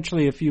you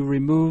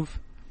remove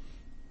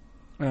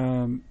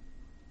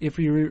if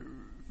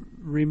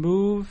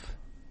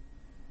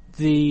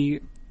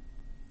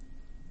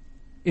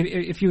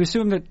you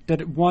assume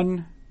that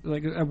one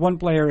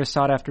player is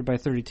sought after by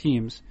 30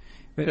 teams,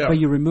 but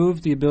you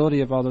remove the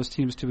ability of all those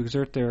teams to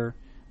exert their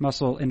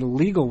muscle in a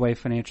legal way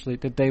financially,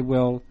 that they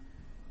will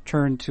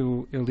turn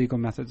to illegal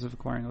methods of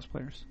acquiring those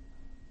players.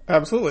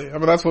 Absolutely.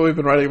 That's what we've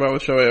been writing about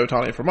with Shohei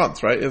Ohtani for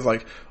months, right? Is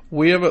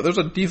there's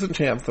a decent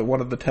chance that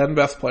one of the 10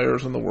 best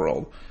players in the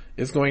world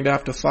is going to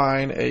have to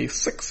sign a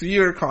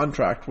 6-year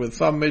contract with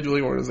some major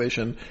league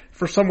organization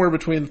for somewhere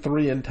between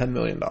 $3 and $10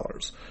 million.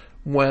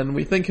 when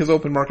we think his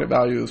open market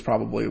value is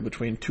probably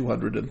between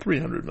 $200 and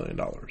 $300 million.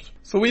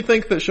 So we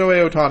think that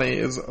Shohei Ohtani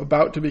is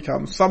about to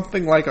become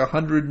something like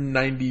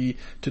 $190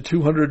 to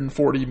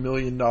 $240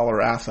 million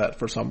asset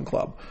for some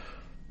club.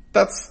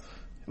 That's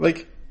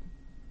like,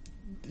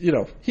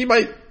 he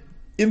might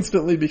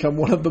instantly become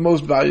one of the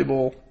most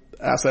valuable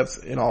assets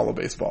in all of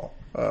baseball.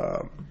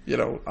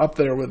 Up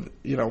there with,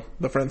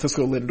 the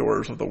Francisco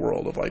Lindors of the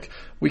world of like,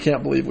 we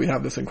can't believe we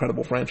have this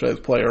incredible franchise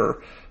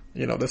player.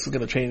 This is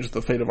going to change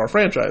the fate of our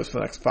franchise for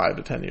the next 5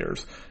 to 10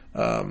 years.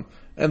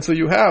 And so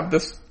you have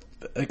this,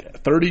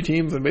 30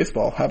 teams in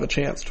baseball have a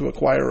chance to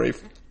acquire a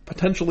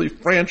potentially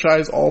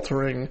franchise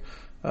altering,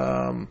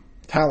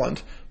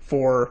 talent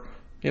for,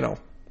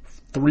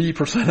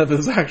 3% of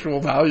his actual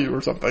value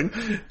or something.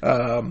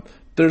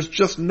 There's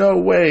just no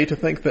way to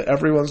think that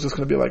everyone's just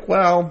going to be like,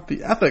 well,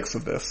 the ethics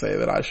of this say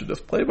that I should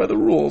just play by the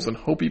rules and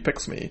hope he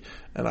picks me,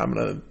 and I'm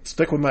going to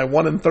stick with my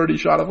 1 in 30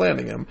 shot of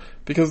landing him,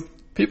 because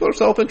people are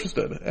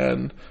self-interested,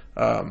 and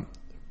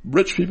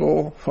rich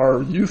people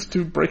are used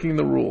to breaking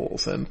the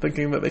rules and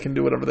thinking that they can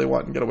do whatever they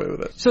want and get away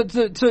with it. So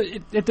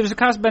if there's a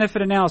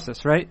cost-benefit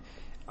analysis, right?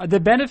 The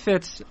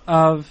benefits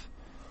of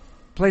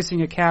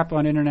placing a cap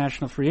on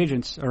international free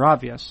agents are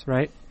obvious,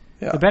 right?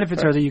 Yeah, the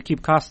benefits are that you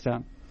keep costs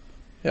down.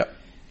 Yeah.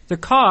 The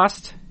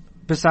cost,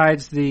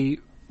 besides the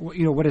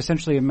what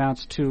essentially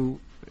amounts to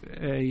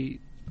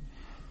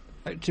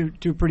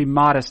pretty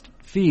modest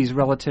fees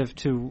relative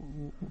to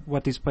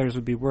what these players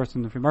would be worth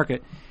in the free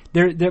market,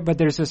 but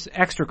there's this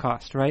extra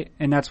cost, right?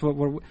 And that's what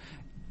we're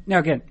now.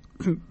 Again,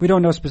 we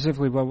don't know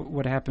specifically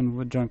what happened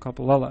with John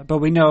Coppolella, but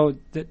we know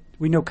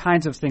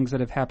kinds of things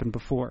that have happened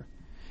before,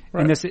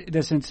 right. And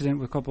this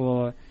incident with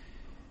Coppolella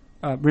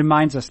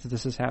reminds us that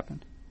this has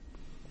happened.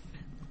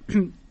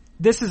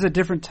 This is a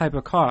different type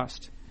of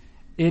cost.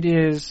 It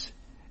is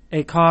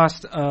a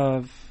cost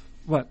of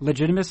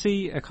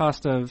legitimacy, a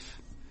cost of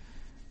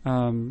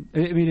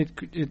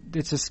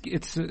it's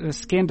a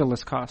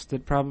scandalous cost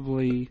that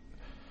probably.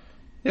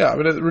 Yeah,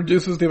 it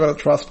reduces the amount of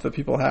trust that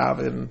people have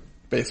in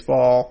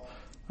baseball,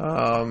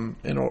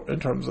 in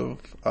terms of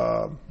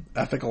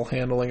ethical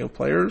handling of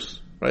players,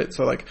 right?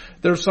 So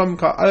there's some.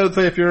 I would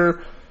say if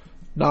you're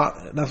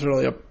not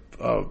necessarily a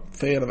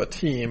fan of a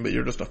team, but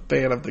you're just a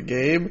fan of the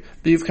game,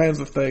 these kinds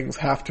of things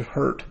have to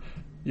hurt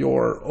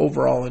your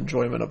overall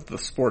enjoyment of the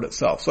sport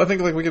itself. So I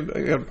think we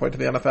can point to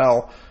the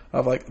NFL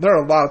of there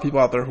are a lot of people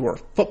out there who are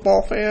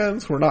football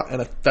fans who are not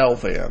NFL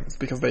fans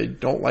because they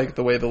don't like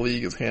the way the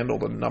league has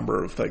handled a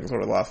number of things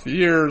over the last few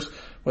years,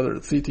 whether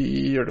it's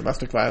CTE or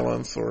domestic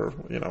violence or,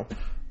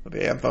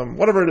 the anthem,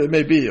 whatever it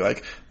may be.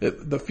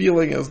 The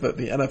feeling is that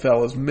the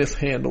NFL is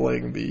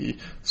mishandling the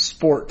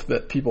sport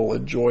that people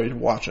enjoyed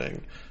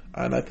watching.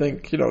 And I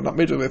think, not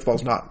Major League Baseball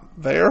is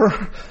not there,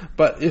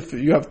 but if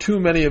you have too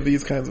many of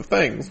these kinds of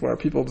things where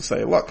people just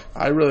say, look,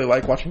 I really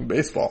like watching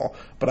baseball,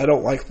 but I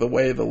don't like the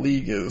way the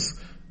league is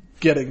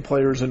getting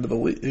players into the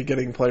league,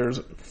 getting players,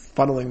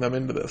 funneling them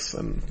into this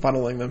and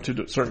funneling them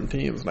to certain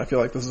teams. And I feel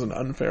like this is an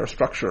unfair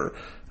structure.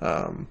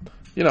 Then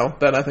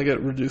I think it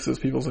reduces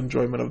people's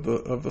enjoyment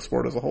of the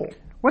sport as a whole.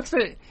 We'll use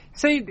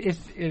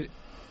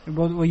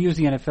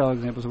the NFL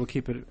examples, we'll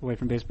keep it away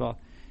from baseball.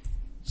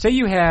 Say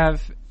you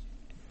have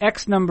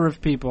X number of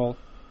people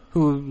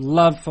who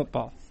love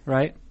football,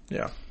 right?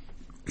 Yeah.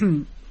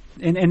 and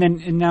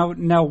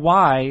now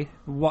why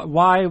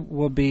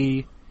will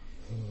be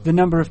the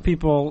number of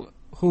people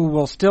who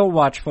will still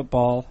watch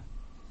football,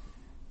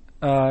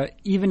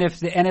 even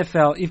if the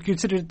NFL, if you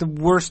consider it the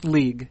worst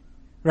league,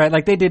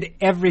 right? They did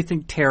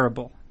everything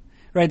terrible.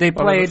 Right, they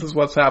played. This is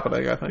what's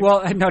happening, I think.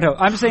 Well, no.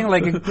 I'm saying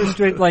like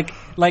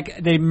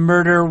they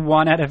murder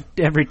 1 out of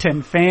every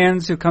 10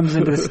 fans who comes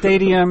into the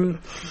stadium.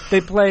 They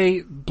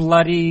play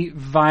bloody,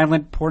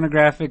 violent,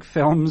 pornographic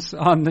films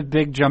on the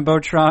big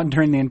jumbotron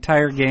during the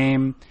entire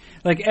game.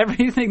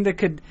 Everything that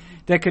could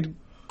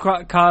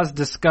cause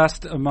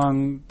disgust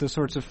among the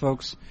sorts of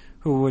folks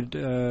who would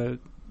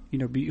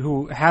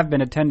who have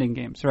been attending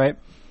games, right?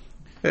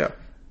 Yeah.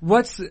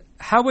 What's the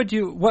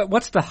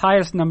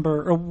highest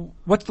number, or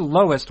what's the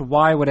lowest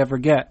Y would ever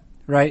get,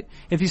 right?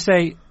 If you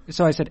say,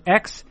 so I said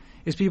X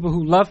is people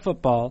who love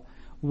football,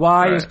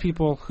 Y is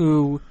people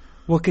who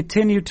will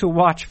continue to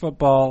watch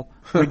football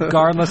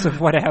regardless of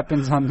what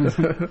happens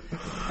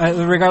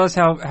regardless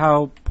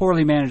how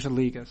poorly managed the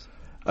league is.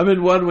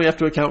 One, we have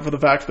to account for the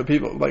fact that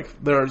people,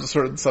 there is a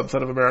certain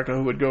subset of America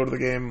who would go to the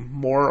game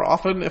more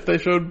often if they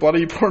showed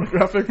bloody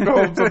pornographic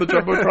films on the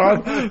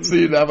Jumbotron. So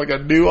you'd have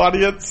a new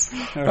audience,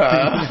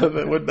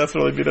 that wouldn't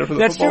necessarily be there for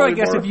the That's football true, I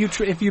anymore. guess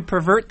if you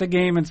pervert the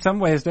game in some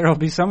ways, there'll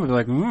be someone who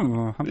be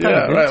I'm kind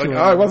of into it.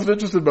 I wasn't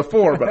interested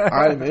before, but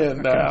I'm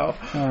in now.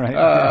 All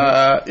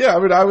right. Yeah, I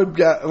would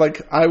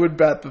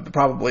bet that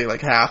probably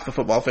half the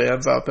football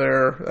fans out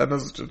there, and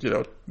this is just,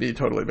 me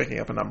totally making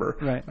up a number.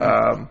 Right.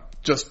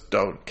 Just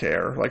don't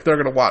care. They're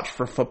gonna watch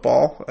for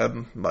football,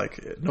 and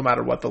no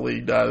matter what the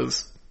league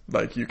does,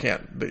 you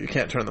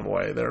can't turn them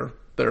away. They're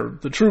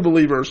the true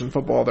believers in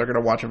football. They're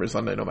gonna watch every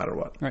Sunday no matter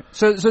what. Right.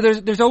 So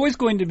there's always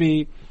going to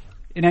be,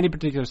 in any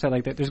particular set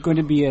like that, there's going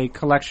to be a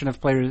collection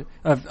of players,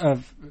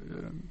 of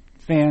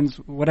fans,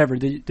 whatever,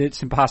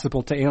 it's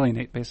impossible to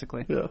alienate,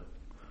 basically. Yeah.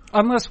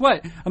 Unless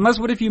what? Unless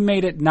what if you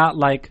made it not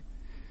like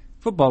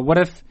football? What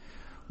if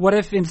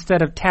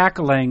instead of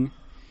tackling,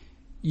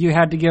 you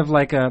had to give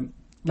like a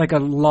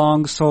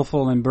long,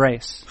 soulful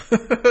embrace? Well,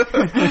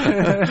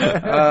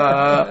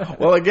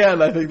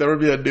 again, I think there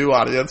would be a new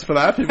audience for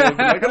that. People would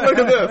be like, look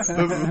at this.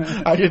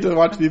 I get to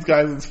watch these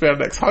guys in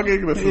spandex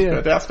hugging. This is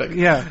fantastic.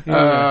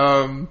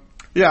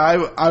 Yeah,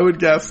 I would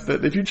guess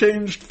that if you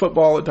changed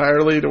football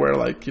entirely to where,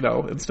 like, you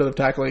know, instead of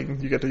tackling,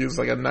 you get to use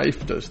like a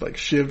knife to like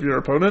shiv your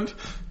opponent,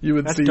 you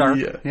would see. Dark.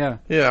 Yeah,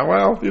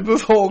 well,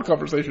 this whole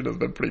conversation has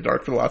been pretty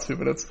dark for the last few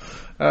minutes.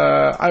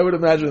 I would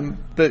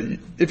imagine that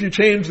if you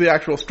change the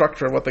actual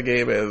structure of what the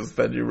game is,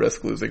 then you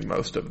risk losing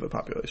most of the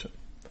population.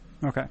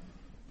 Okay.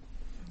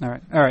 All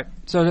right.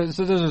 So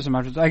those are some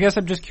options. I guess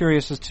I'm just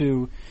curious as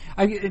to.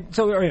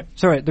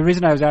 The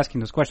reason I was asking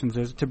those questions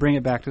is to bring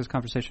it back to this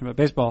conversation about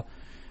baseball.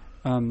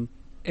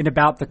 And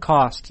about the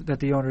cost that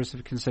the owners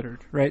have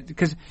considered, right?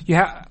 Because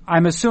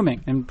I'm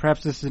assuming, and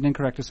perhaps this is an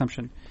incorrect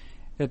assumption,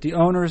 that the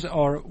owners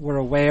were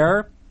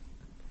aware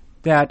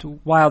that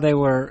while they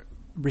were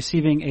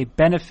receiving a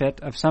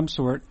benefit of some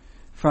sort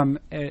from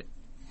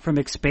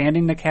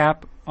expanding the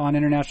cap on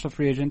international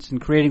free agents and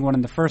creating one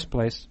in the first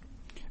place,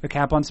 a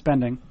cap on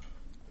spending,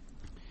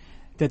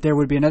 that there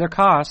would be another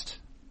cost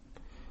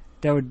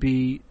that would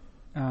be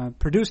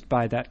produced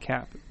by that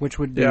cap, which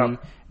would be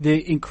the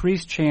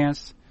increased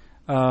chance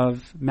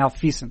of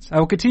malfeasance. I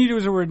will continue to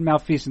use the word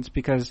malfeasance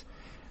because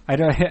I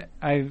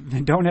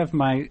don't have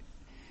my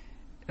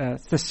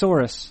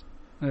thesaurus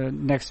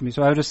next to me,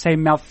 so I would just say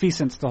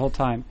malfeasance the whole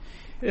time.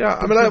 Yeah,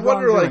 I mean, I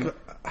wonder like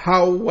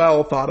how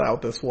well thought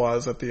out this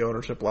was at the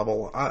ownership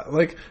level.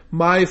 Like,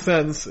 my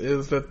sense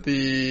is that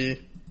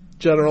the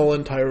general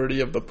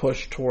entirety of the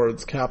push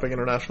towards capping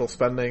international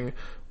spending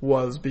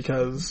was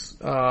because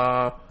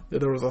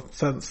there was a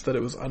sense that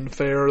it was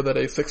unfair that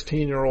a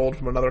 16-year-old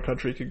from another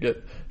country could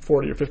get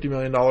 $40 or $50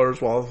 million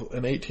while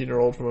an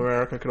 18-year-old from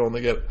America could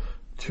only get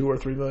 $2 or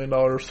 $3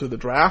 million through the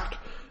draft.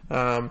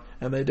 And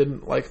they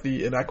didn't like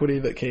the inequity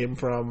that came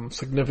from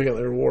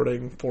significantly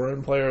rewarding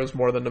foreign players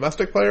more than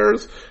domestic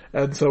players.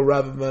 And so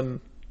rather than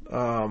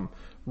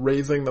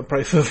raising the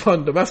prices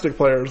on domestic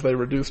players, they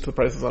reduced the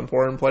prices on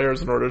foreign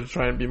players in order to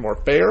try and be more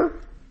fair.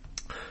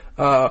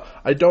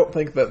 I don't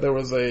think that there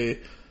was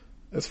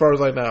as far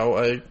as I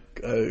know,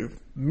 a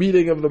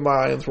meeting of the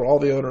minds where all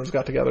the owners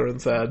got together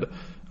and said,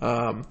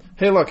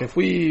 hey, look, if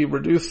we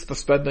reduce the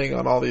spending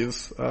on all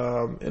these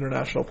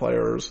international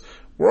players,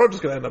 we're all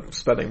just going to end up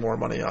spending more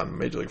money on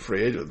Major League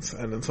free agents.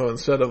 And so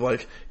instead of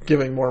like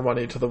giving more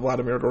money to the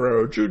Vladimir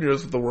Guerrero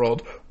Jr.'s of the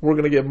world, we're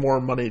going to give more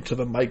money to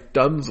the Mike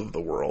Dunns of the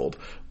world.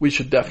 We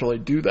should definitely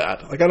do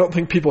that. Like, I don't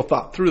think people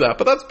thought through that,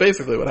 but that's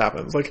basically what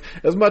happens. Like,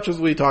 as much as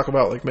we talk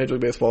about like Major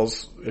League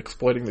Baseball's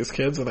exploiting these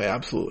kids, and they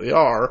absolutely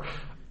are,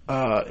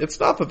 it's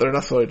not that they're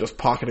necessarily just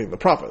pocketing the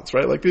profits,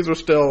 right? Like, these are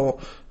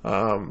still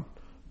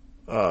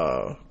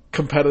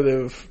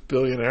competitive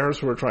billionaires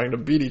who are trying to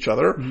beat each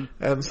other.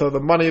 Mm-hmm. And so the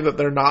money that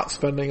they're not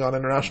spending on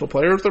international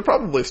players, they're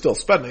probably still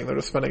spending. They're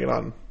just spending it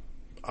on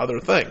other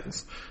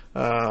things.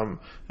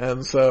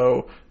 And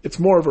so it's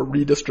more of a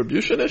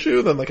redistribution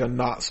issue than like a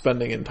not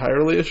spending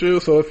entirely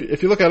issue. So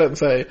if you look at it and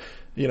say,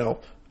 you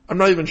know, I'm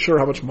not even sure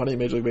how much money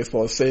Major League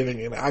Baseball is saving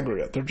in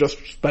aggregate. They're just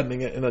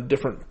spending it in a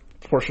different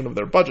portion of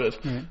their budget.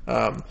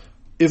 Mm-hmm.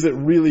 Is it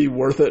really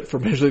worth it for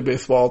Major League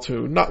Baseball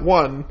to not,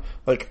 one,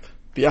 like,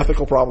 the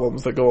ethical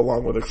problems that go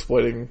along with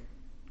exploiting,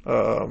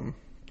 the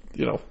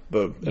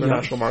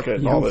international market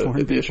and all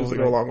the issues that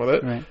go along with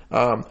it. Right.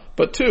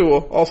 But two,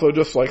 also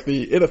just like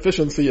the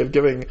inefficiency of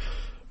giving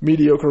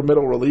mediocre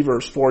middle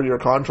relievers 4-year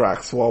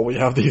contracts while we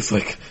have these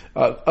like,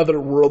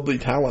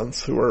 otherworldly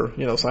talents who are,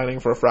 signing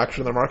for a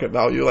fraction of their market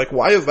value. Like,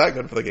 why is that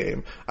good for the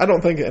game? I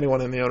don't think anyone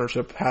in the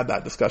ownership had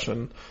that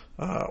discussion,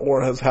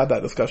 or has had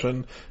that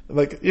discussion.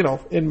 Like,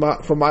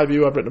 from my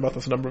view, I've written about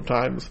this a number of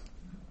times.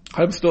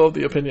 I'm still of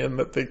the opinion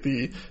that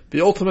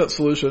the ultimate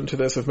solution to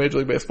this, if Major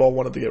League Baseball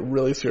wanted to get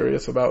really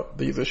serious about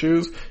these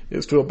issues,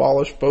 is to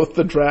abolish both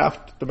the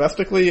draft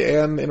domestically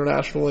and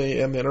internationally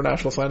and the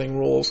international signing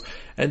rules,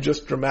 and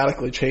just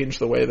dramatically change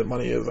the way that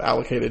money is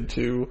allocated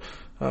to,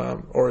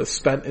 or is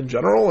spent in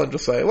general, and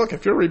just say, look,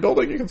 if you're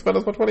rebuilding, you can spend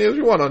as much money as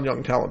you want on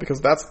young talent, because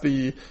that's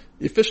the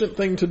efficient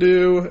thing to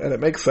do, and it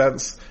makes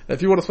sense. And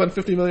if you want to spend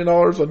 $50 million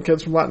on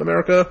kids from Latin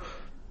America,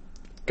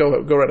 go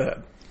right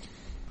ahead.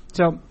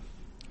 So,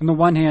 on the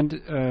one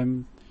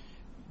hand,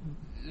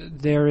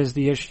 there is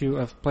the issue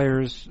of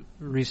players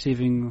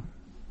receiving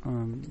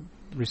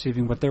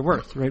what they're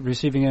worth, right?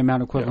 Receiving an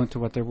amount equivalent to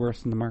what they're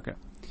worth in the market.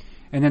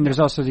 And then there's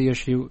also the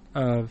issue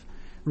of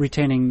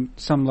retaining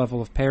some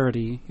level of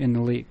parity in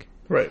the league.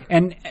 Right.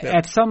 And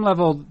at some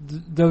level,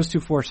 those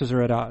two forces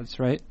are at odds,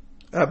 right?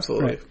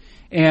 Absolutely. Right.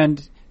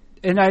 And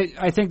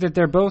I think that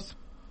they're both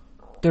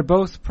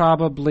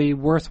probably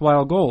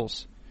worthwhile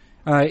goals.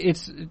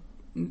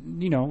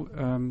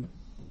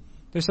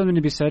 There's something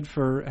to be said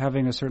for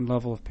having a certain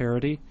level of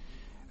parity.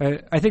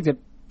 I think that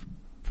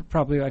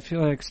I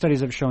feel like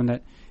studies have shown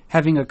that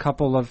having a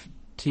couple of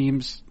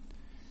teams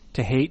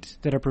to hate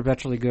that are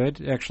perpetually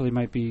good actually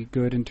might be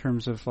good in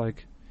terms of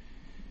like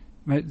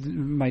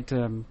might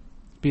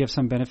be of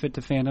some benefit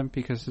to fandom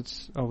because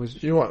it's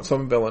always you want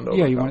some villain to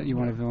overcome. you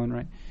want a villain,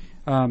 right?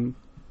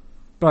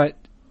 But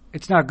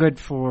it's not good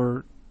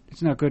for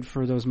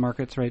those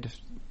markets, right?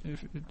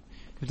 If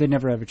they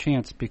never have a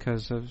chance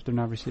because of they're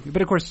not receiving.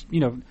 But of course,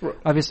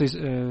 obviously,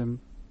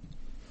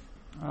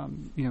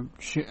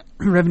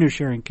 revenue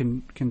sharing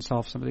can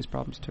solve some of these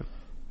problems too.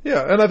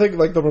 Yeah, and I think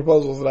like the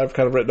proposals that I've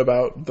kind of written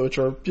about, which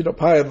are,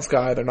 pie in the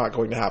sky, they're not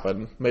going to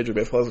happen. Major League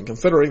Baseball isn't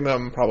considering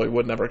them, probably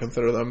would never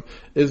consider them,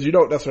 is you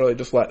don't necessarily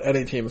just let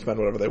any team spend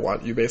whatever they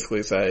want. You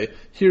basically say,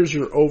 here's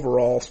your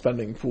overall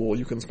spending pool.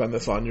 You can spend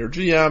this on your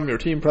GM, your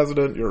team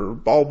president, your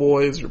ball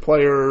boys, your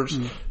players,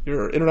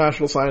 your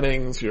international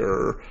signings,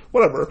 your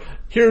whatever.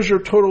 Here's your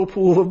total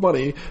pool of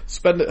money.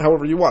 Spend it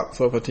however you want.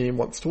 So if a team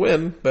wants to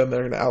win, then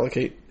they're going to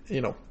allocate,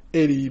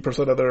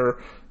 80% of their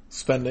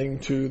spending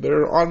to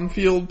their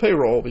on-field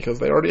payroll because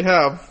they already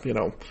have,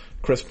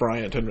 Chris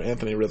Bryant and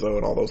Anthony Rizzo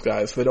and all those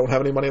guys. They don't have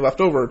any money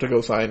left over to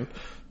go sign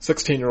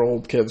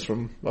 16-year-old kids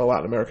from a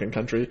Latin American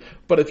country.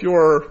 But if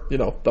you're,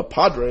 the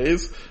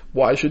Padres,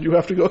 why should you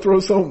have to go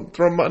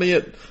throw money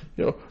at,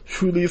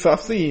 Juli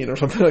Safin or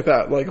something like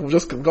that? Like,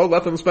 just go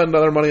let them spend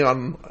other money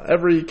on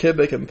every kid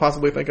they can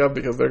possibly think of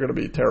because they're going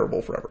to be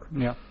terrible forever.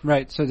 Yeah,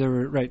 right. So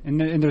right.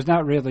 And there's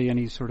not really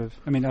any sort of,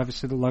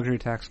 obviously the luxury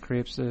tax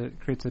creates a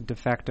de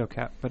facto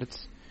cap, but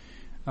it's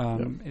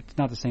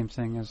not the same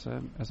thing as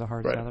a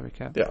hard salary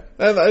cap. Yeah.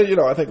 And,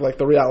 I think like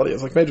the reality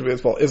is like Major League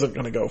Baseball isn't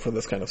going to go for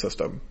this kind of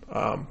system.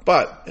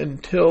 But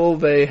until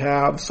they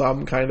have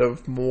some kind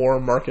of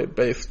more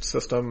market-based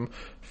system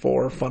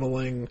for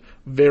funneling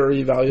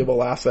very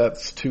valuable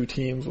assets to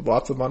teams with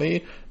lots of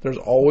money, there's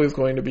always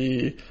going to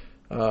be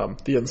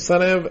the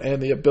incentive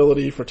and the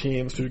ability for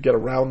teams to get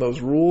around those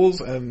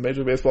rules, and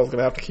Major League Baseball is going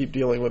to have to keep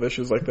dealing with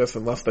issues like this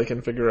unless they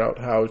can figure out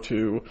how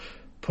to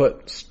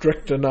put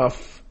strict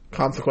enough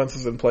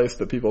consequences in place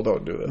that people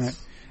don't do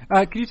this.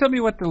 Right. Can you tell me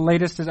what the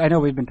latest is? I know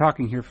we've been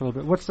talking here for a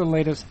little bit. What's the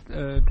latest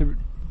to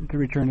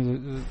return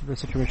to the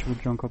situation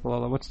with Joan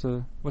Coppolella? What's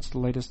the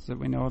latest that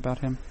we know about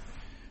him?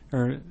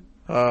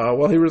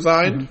 Well, he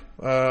resigned,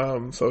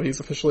 so he's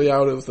officially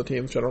out as the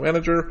team's general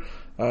manager.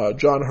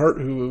 John Hart,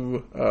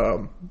 who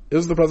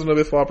is the president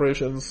of baseball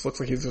operations, looks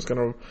like he's just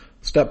going to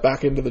step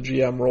back into the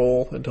GM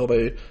role until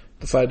they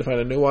decide to find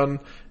a new one.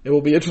 It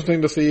will be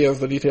interesting to see as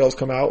the details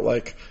come out.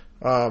 Like,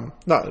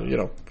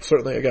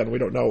 certainly again, we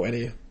don't know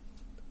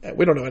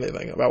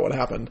anything about what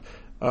happened.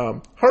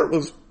 Hart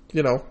was,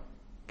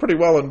 pretty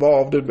well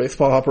involved in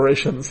baseball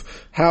operations.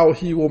 How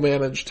he will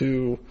manage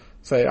to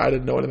say, I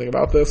didn't know anything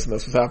about this and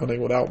this was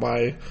happening without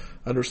my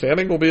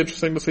understanding will be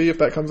interesting to see if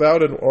that comes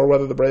out, or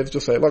whether the Braves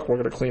just say, look, we're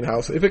going to clean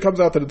house. If it comes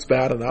out that it's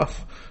bad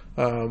enough,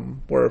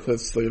 where if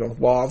it's,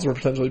 laws were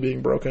potentially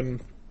being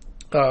broken,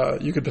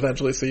 you could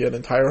potentially see an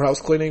entire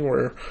house cleaning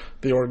where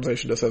the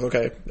organization just says,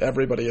 okay,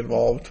 everybody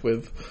involved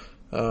with,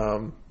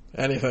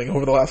 anything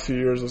over the last few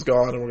years is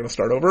gone and we're going to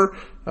start over.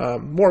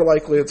 More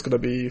likely it's going to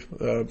be,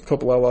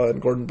 Coppolella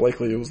and Gordon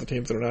Blakely, who was the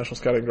team's international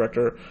scouting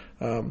director.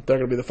 They're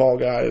going to be the fall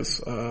guys,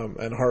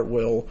 and Hart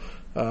will,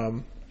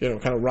 kind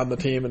of run the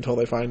team until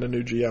they find a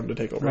new GM to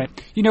take over. Right.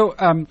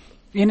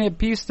 In a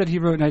piece that he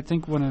wrote, and I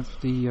think one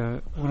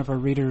of our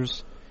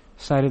readers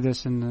cited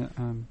this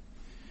in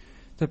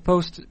the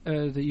post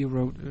that you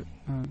wrote,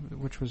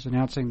 which was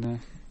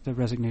announcing the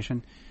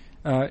resignation.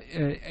 At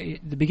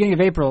the beginning of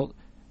April,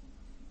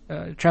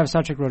 Travis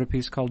Sawchik wrote a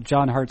piece called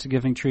John Hart's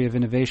Giving Tree of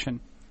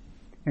Innovation.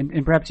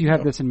 And perhaps you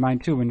have this in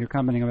mind too when you're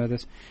commenting about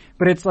this.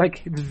 But it's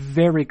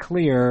very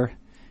clear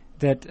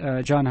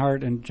that John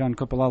Hart and John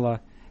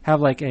Coppolella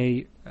have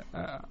a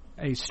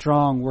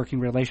strong working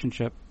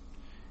relationship,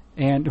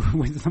 and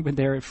when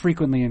they're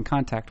frequently in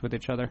contact with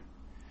each other.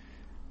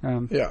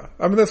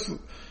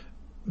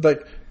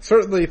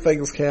 Certainly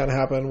things can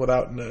happen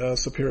without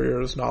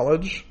superior's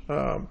knowledge.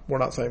 We're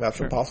not saying that's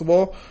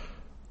impossible.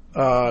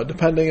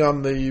 Depending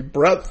on the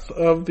breadth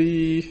of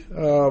the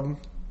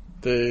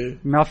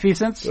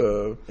malfeasance,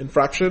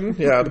 infraction,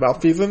 the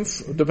malfeasance,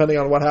 depending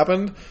on what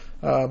happened,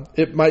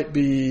 it might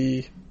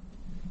be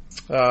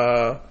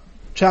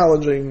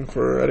challenging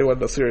for anyone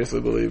to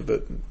seriously believe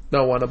that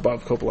no one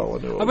above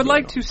Coppolella knew. I would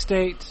like to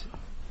state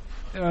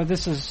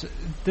this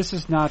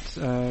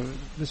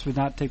would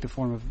not take the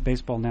form of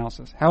baseball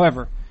analysis.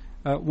 However,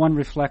 one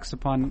reflects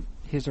upon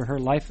his or her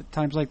life at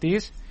times like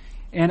these,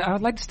 and I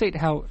would like to state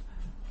how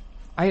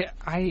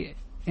I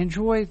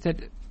enjoy that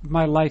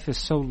my life is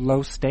so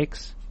low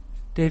stakes,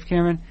 Dave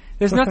Cameron.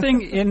 There's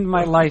nothing in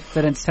my life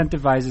that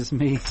incentivizes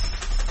me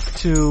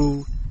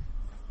to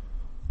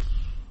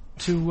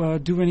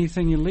do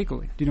anything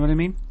illegally. Do you know what I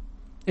mean?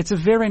 It's a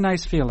very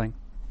nice feeling.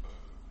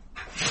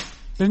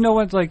 There's no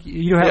one's like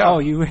you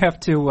have. You have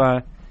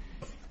to.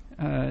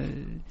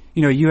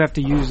 You have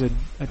to use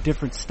a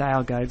different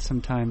style guide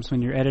sometimes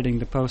when you're editing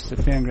the posts at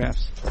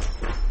Fangraphs.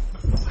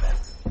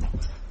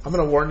 I'm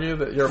going to warn you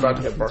that you're about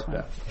to get barked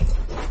at.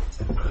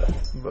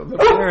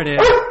 There it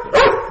is.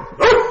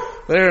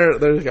 There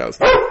it goes.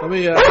 Let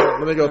me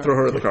go throw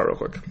her in the car real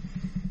quick.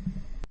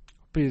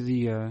 play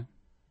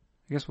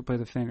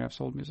the Fangraphs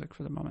hold music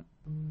for the moment.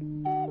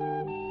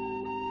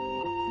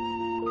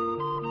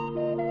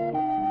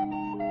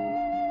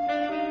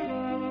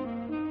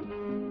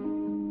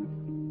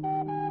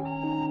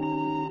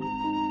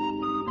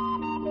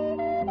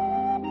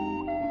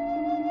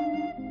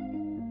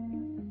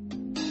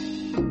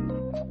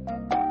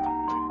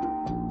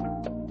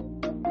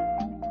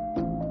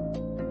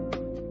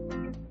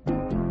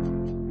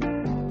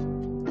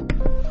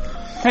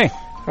 Hey.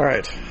 All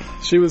right.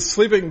 She was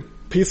sleeping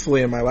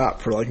peacefully in my lap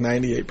for like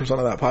 98%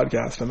 of that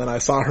podcast, and then I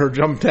saw her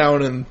jump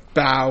down and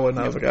bow, and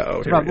I was like,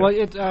 "Oh, here we go."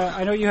 Well,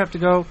 I know you have to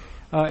go.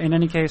 In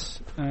any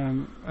case,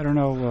 I don't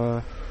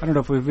know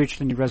if we've reached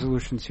any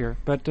resolutions here,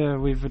 but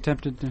we've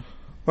attempted to.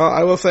 Well,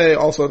 I will say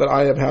also that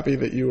I am happy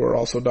that you are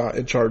also not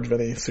in charge of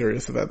any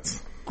serious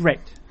events.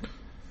 Great.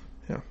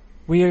 Yeah.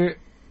 We are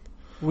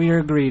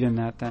agreed in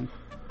that then.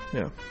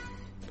 Yeah.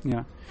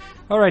 Yeah.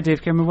 All right,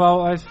 Dave Cameron.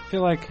 Well, I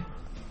feel like.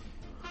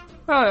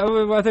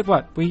 I think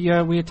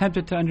we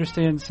attempted to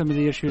understand some of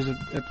the issues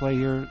at play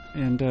here,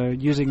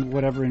 and using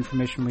whatever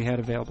information we had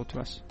available to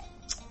us.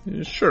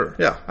 Sure.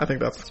 Yeah, I think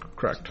that's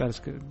correct. That is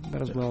good.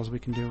 About as well as we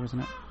can do, isn't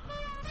it?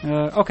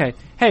 Okay.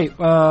 Hey,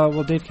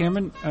 well, Dave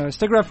Cameron,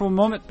 stick around for a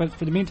moment, but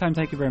for the meantime,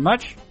 thank you very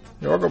much.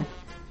 You're welcome.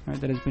 All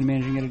right, that has been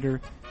managing editor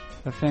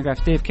of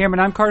Fangraphs, Dave Cameron.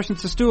 I'm Carson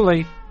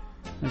Sestouli.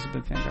 This has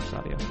been Fangraphs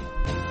Audio.